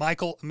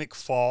 Michael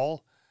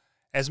McFaul,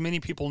 as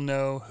many people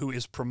know, who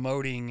is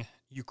promoting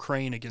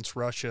Ukraine against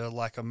Russia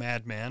like a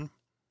madman.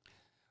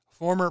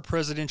 Former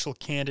presidential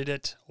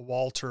candidate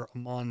Walter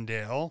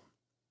Mondale,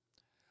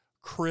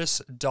 Chris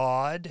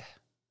Dodd,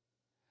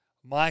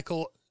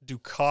 Michael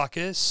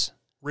Dukakis,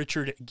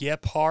 Richard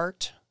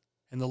Gephardt,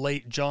 and the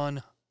late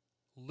John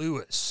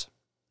Lewis.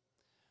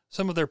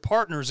 Some of their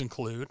partners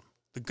include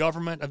the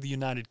Government of the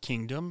United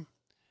Kingdom,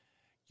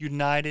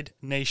 United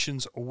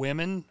Nations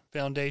Women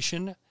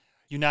Foundation,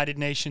 United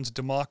Nations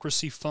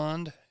Democracy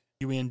Fund,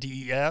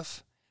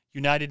 UNDEF,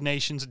 United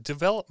Nations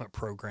Development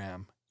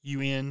Program,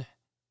 UNDP,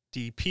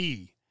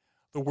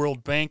 the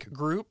World Bank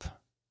Group,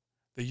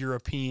 the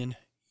European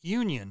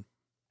Union.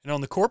 And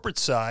on the corporate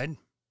side,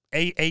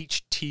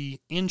 AHT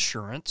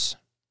Insurance,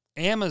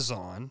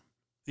 Amazon,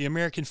 the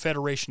American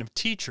Federation of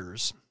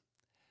Teachers,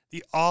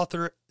 the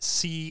Arthur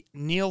C.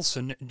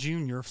 Nielsen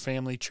Jr.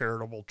 Family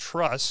Charitable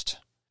Trust,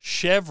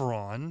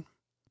 Chevron,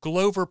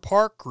 Glover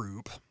Park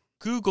Group,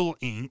 Google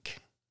Inc.,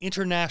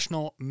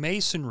 International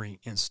Masonry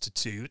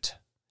Institute,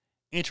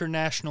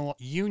 International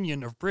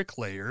Union of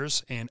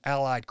Bricklayers and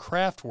Allied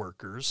Craft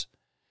Workers,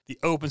 the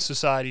Open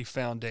Society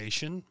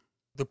Foundation,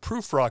 the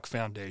Prufrock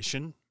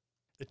Foundation,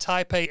 the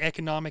Taipei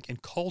Economic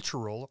and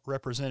Cultural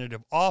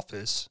Representative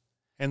Office,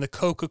 and the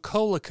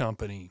Coca-Cola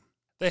Company.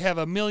 They have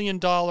 $1 million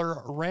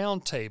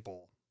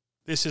roundtable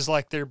This is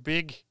like their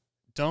big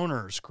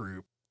donors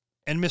group.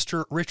 And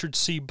Mr. Richard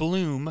C.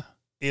 Bloom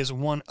is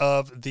one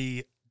of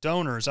the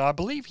donors. I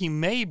believe he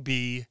may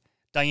be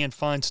Dianne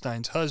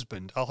Feinstein's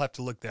husband. I'll have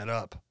to look that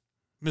up.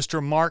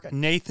 Mr. Mark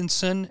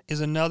Nathanson is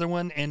another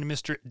one, and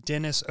Mr.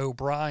 Dennis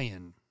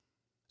O'Brien.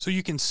 So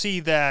you can see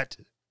that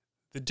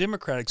the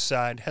Democratic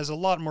side has a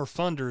lot more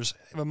funders,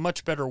 have a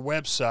much better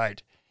website,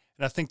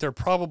 and I think they're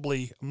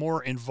probably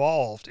more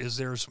involved as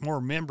there's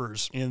more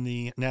members in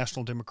the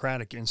National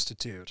Democratic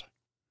Institute.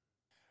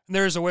 And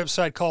there's a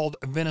website called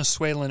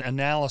Venezuelan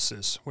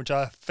Analysis, which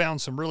I found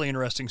some really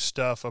interesting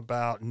stuff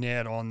about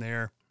Ned on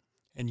there,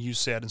 and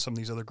USAID and some of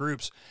these other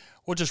groups.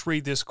 We'll just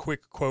read this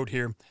quick quote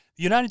here.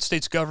 The United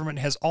States government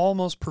has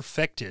almost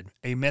perfected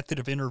a method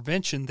of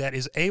intervention that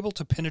is able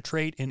to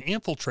penetrate and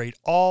infiltrate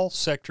all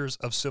sectors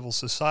of civil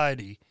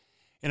society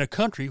in a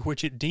country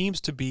which it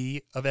deems to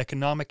be of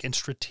economic and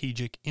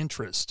strategic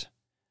interest.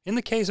 In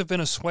the case of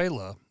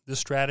Venezuela, this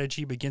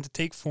strategy began to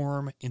take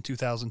form in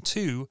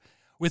 2002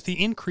 with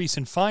the increase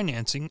in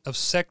financing of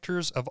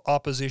sectors of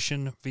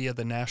opposition via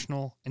the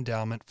National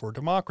Endowment for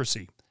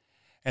Democracy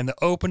and the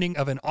opening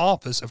of an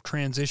Office of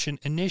Transition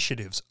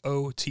Initiatives,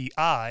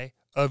 OTI,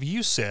 of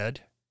USAID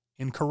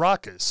in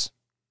Caracas.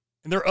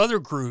 And there are other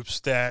groups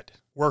that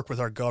work with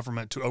our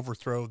government to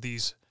overthrow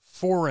these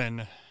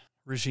foreign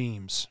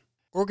regimes.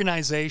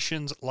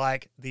 Organizations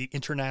like the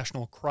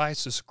International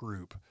Crisis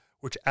Group,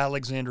 which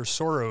Alexander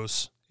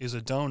Soros is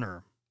a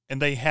donor.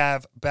 And they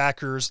have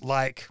backers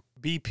like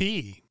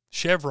BP,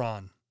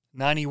 Chevron,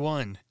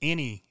 91,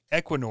 Eni,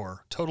 Equinor,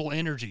 Total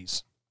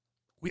Energies.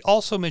 We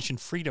also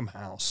mentioned Freedom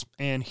House,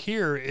 and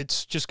here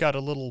it's just got a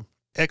little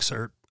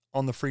excerpt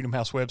on the Freedom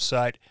House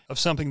website of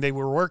something they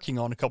were working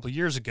on a couple of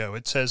years ago.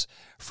 It says,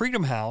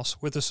 Freedom House,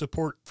 with the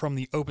support from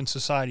the Open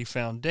Society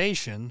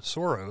Foundation,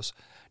 Soros,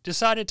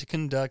 decided to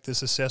conduct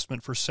this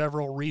assessment for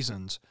several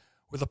reasons.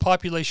 With a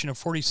population of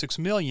 46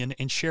 million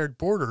and shared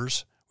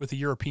borders with the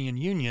European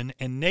Union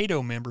and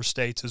NATO member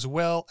states as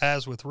well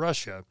as with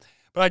Russia.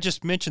 But I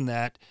just mentioned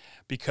that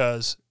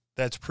because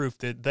that's proof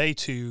that they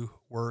too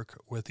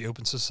work with the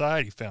Open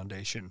Society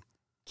Foundation.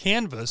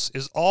 Canvas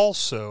is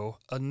also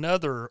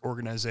another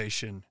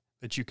organization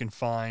that you can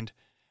find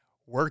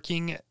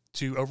working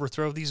to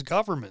overthrow these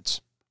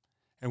governments.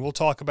 And we'll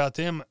talk about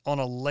them on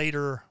a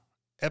later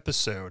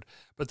episode,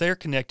 but they're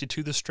connected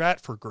to the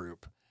Stratfor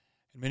Group.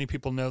 And many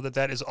people know that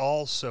that is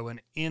also an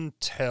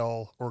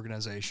intel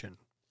organization.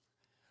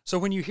 So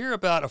when you hear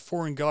about a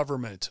foreign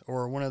government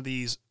or one of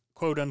these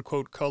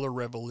quote-unquote color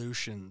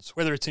revolutions,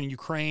 whether it's in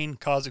Ukraine,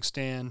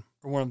 Kazakhstan,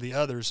 or one of the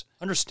others,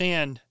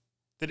 understand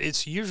that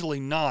it's usually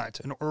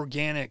not an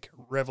organic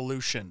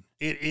revolution.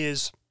 It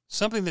is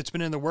something that's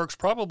been in the works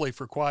probably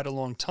for quite a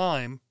long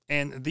time,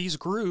 and these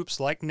groups,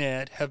 like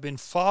NED, have been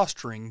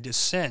fostering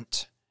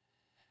dissent.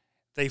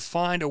 They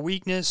find a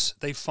weakness,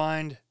 they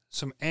find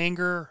some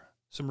anger,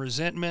 some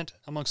resentment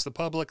amongst the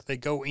public, they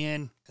go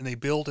in and they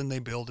build and they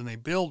build and they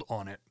build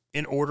on it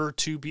in order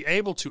to be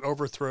able to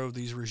overthrow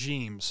these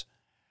regimes.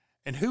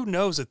 And who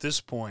knows at this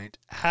point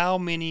how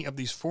many of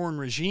these foreign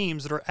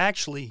regimes that are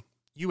actually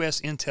U.S.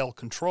 intel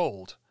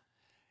controlled.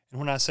 And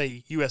when I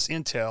say U.S.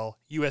 intel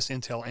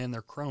and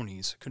their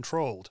cronies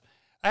controlled.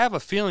 I have a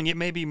feeling it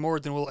may be more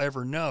than we'll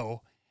ever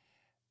know.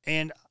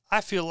 And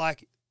I feel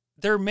like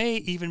there may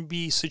even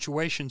be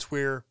situations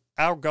where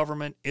our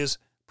government is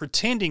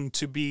pretending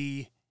to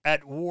be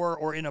at war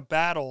or in a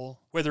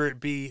battle, whether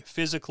it be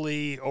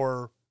physically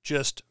or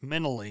just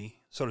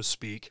mentally, so to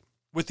speak,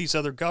 with these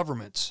other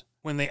governments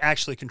when they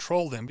actually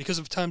control them. Because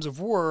of times of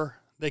war,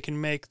 they can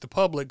make the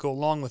public go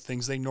along with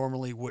things they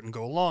normally wouldn't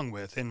go along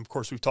with. And, of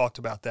course, we've talked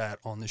about that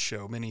on this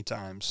show many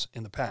times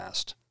in the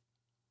past.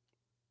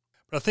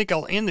 But I think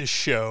I'll end this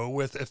show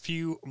with a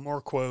few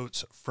more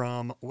quotes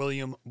from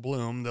William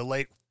Bloom, the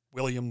late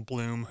William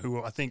Bloom,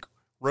 who I think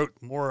wrote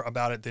more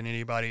about it than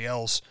anybody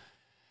else.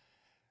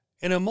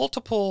 In a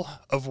multiple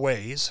of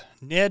ways,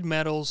 NED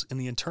meddles in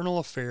the internal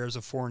affairs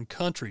of foreign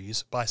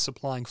countries by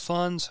supplying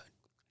funds,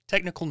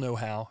 technical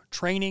know-how,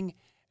 training,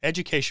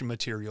 education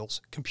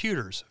materials,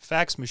 computers,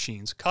 fax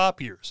machines,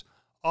 copiers,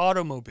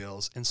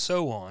 automobiles, and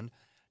so on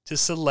to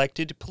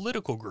selected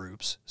political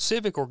groups,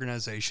 civic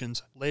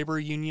organizations, labor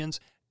unions,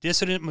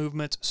 dissident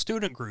movements,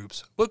 student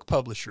groups, book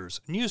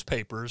publishers,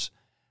 newspapers,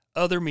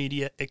 other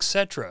media,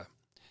 etc.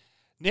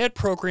 NED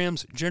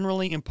programs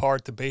generally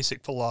impart the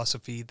basic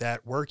philosophy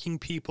that working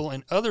people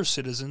and other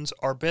citizens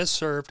are best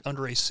served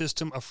under a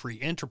system of free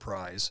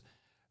enterprise.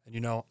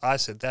 And I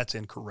said that's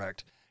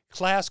incorrect.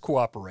 Class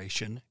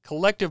cooperation,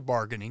 collective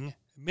bargaining,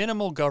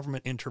 minimal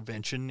government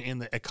intervention in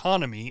the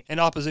economy, and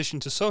opposition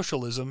to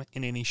socialism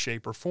in any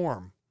shape or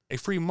form. A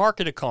free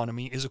market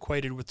economy is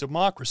equated with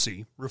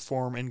democracy,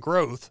 reform, and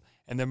growth,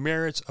 and the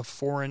merits of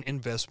foreign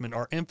investment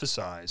are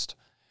emphasized.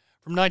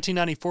 From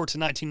 1994 to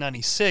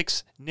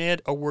 1996,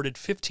 NED awarded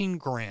 15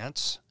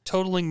 grants,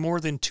 totaling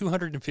more than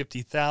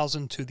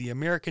 $250,000 to the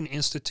American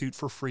Institute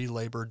for Free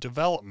Labor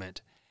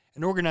Development,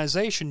 an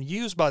organization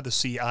used by the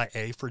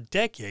CIA for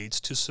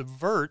decades to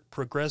subvert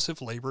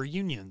progressive labor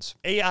unions.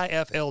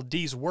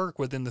 AIFLD's work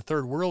within the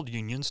Third World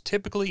unions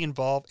typically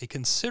involve a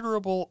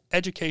considerable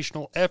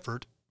educational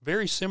effort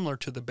very similar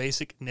to the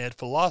basic NED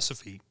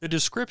philosophy. The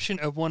description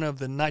of one of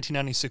the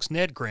 1996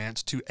 NED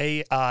grants to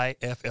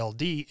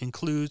AIFLD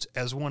includes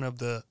as one of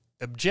the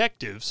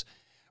objectives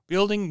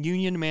building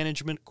union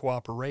management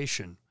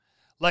cooperation.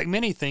 Like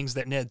many things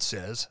that NED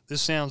says,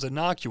 this sounds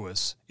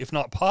innocuous, if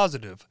not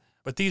positive,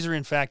 but these are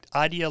in fact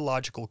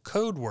ideological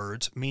code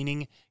words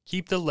meaning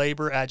keep the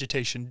labor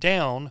agitation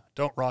down,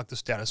 don't rock the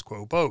status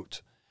quo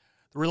boat.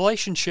 The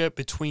relationship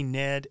between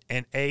NED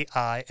and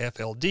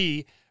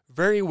AIFLD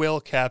very well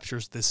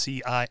captures the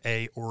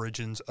CIA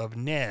origins of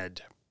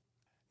NED.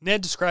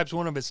 NED describes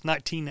one of its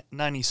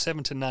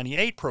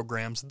 1997-98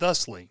 programs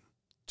thusly: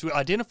 to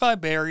identify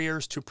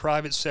barriers to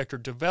private sector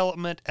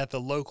development at the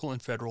local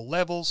and federal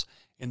levels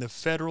in the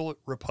Federal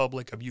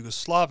Republic of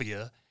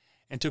Yugoslavia,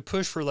 and to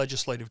push for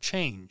legislative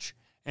change,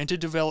 and to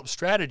develop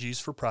strategies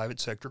for private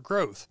sector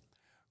growth.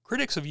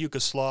 Critics of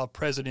Yugoslav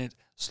President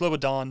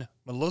Slobodan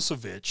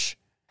Milosevic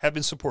have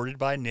been supported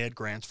by NED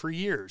grants for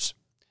years.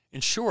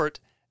 In short,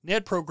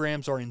 NED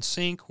programs are in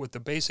sync with the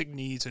basic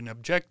needs and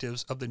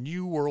objectives of the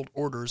New World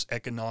Order's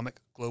economic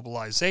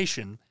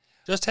globalization,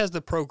 just as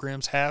the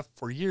programs have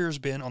for years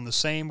been on the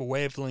same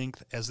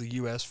wavelength as the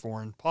U.S.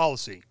 foreign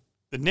policy.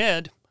 The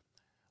NED,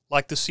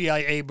 like the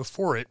CIA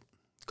before it,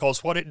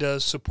 calls what it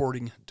does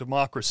supporting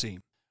democracy.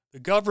 The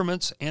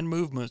governments and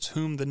movements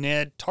whom the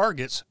NED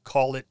targets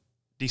call it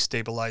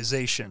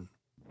destabilization.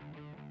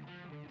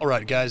 All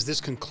right, guys,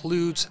 this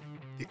concludes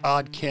the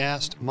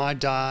Oddcast, my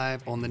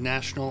dive on the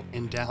National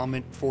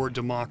Endowment for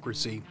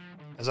Democracy.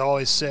 As I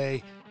always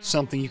say,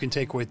 something you can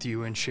take with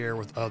you and share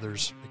with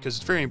others, because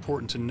it's very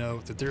important to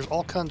note that there's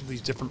all kinds of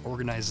these different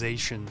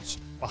organizations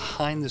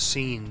behind the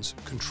scenes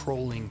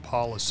controlling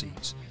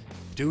policies,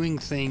 doing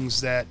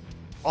things that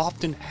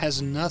often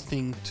has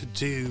nothing to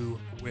do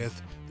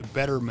with the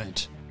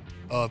betterment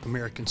of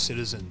American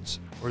citizens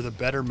or the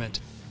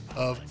betterment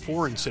of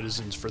foreign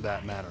citizens for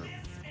that matter.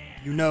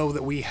 You know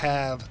that we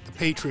have the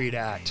Patriot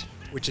Act,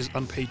 which is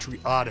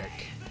unpatriotic.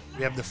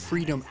 We have the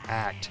Freedom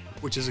Act,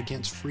 which is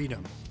against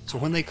freedom. So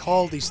when they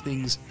call these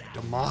things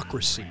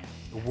democracy,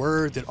 the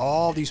word that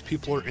all these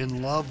people are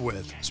in love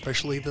with,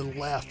 especially the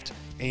left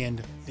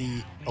and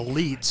the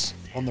elites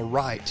on the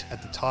right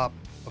at the top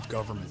of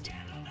government,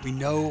 we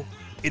know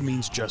it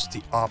means just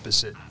the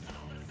opposite.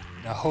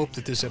 And I hope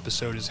that this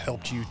episode has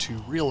helped you to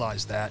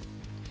realize that,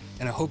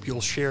 and I hope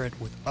you'll share it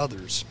with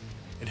others.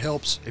 It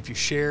helps if you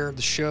share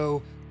the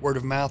show. Word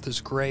of mouth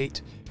is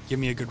great. Give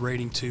me a good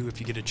rating too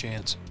if you get a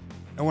chance.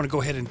 I want to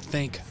go ahead and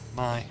thank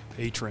my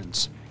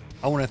patrons.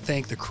 I want to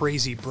thank the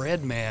Crazy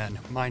Bread Man,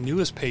 my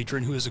newest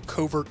patron, who is a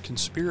covert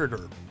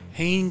conspirator.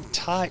 Hang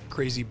tight,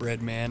 Crazy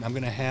Bread Man. I'm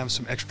going to have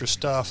some extra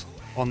stuff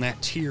on that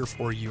tier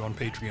for you on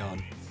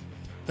Patreon.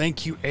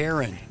 Thank you,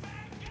 Aaron.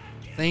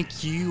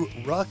 Thank you,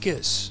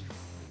 Ruckus.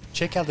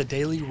 Check out the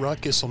Daily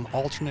Ruckus on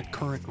Alternate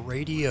Current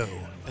Radio.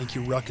 Thank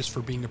you, Ruckus,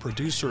 for being a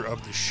producer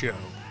of the show.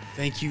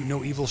 Thank you,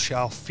 No Evil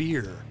Shall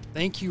Fear.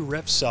 Thank you,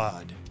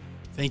 Refsod.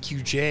 Thank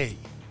you, Jay.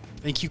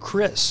 Thank you,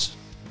 Chris.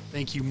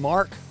 Thank you,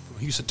 Mark from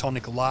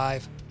Housatonic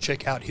Live.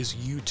 Check out his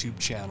YouTube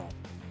channel.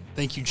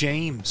 Thank you,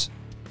 James.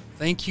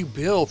 Thank you,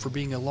 Bill, for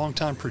being a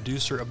longtime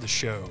producer of the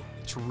show.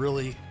 It's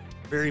really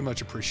very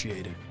much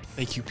appreciated.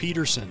 Thank you,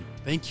 Peterson.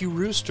 Thank you,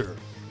 Rooster.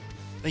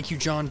 Thank you,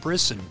 John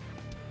Brisson.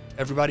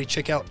 Everybody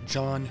check out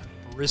John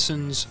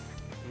Brisson's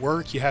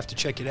work. You have to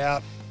check it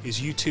out. His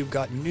YouTube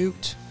got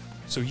nuked,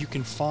 so you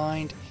can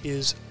find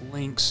his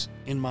links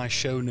in my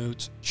show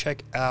notes.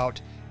 Check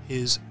out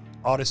his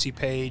Odyssey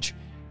page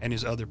and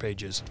his other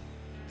pages.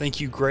 Thank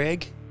you,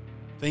 Greg.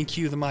 Thank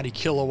you, The Mighty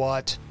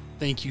Kilowatt.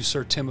 Thank you,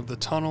 Sir Tim of the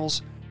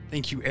Tunnels.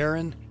 Thank you,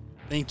 Aaron.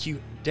 Thank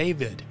you,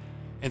 David.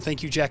 And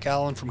thank you, Jack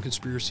Allen from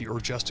Conspiracy or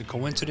Just a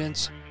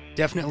Coincidence.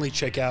 Definitely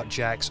check out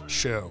Jack's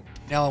show.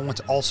 Now I want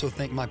to also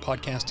thank my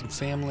podcasting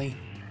family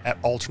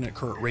at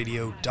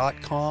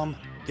alternatecurrentradio.com.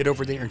 Get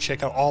over there and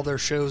check out all their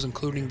shows,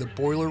 including The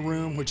Boiler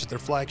Room, which is their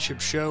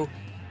flagship show.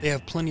 They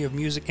have plenty of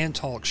music and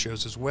talk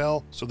shows as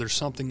well, so there's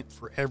something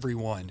for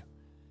everyone.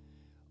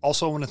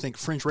 Also, I want to thank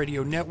Fringe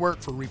Radio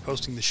Network for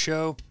reposting the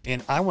show,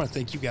 and I want to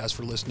thank you guys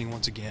for listening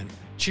once again.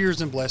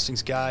 Cheers and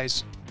blessings,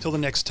 guys. Till the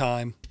next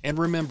time, and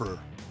remember,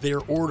 their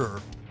order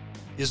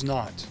is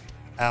not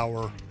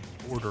our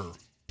order.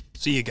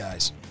 See you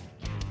guys.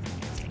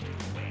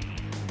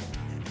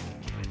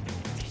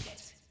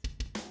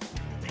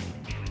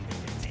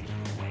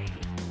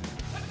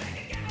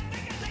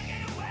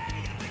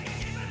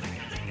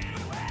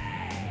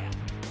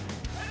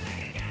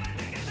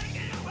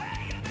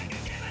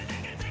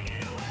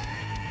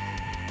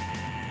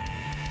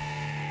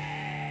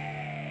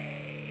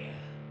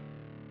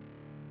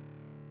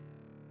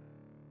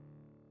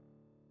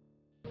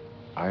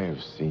 I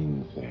have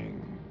seen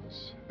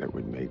things that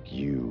would make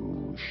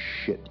you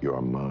shit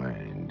your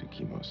mind,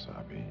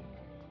 Kimosabe.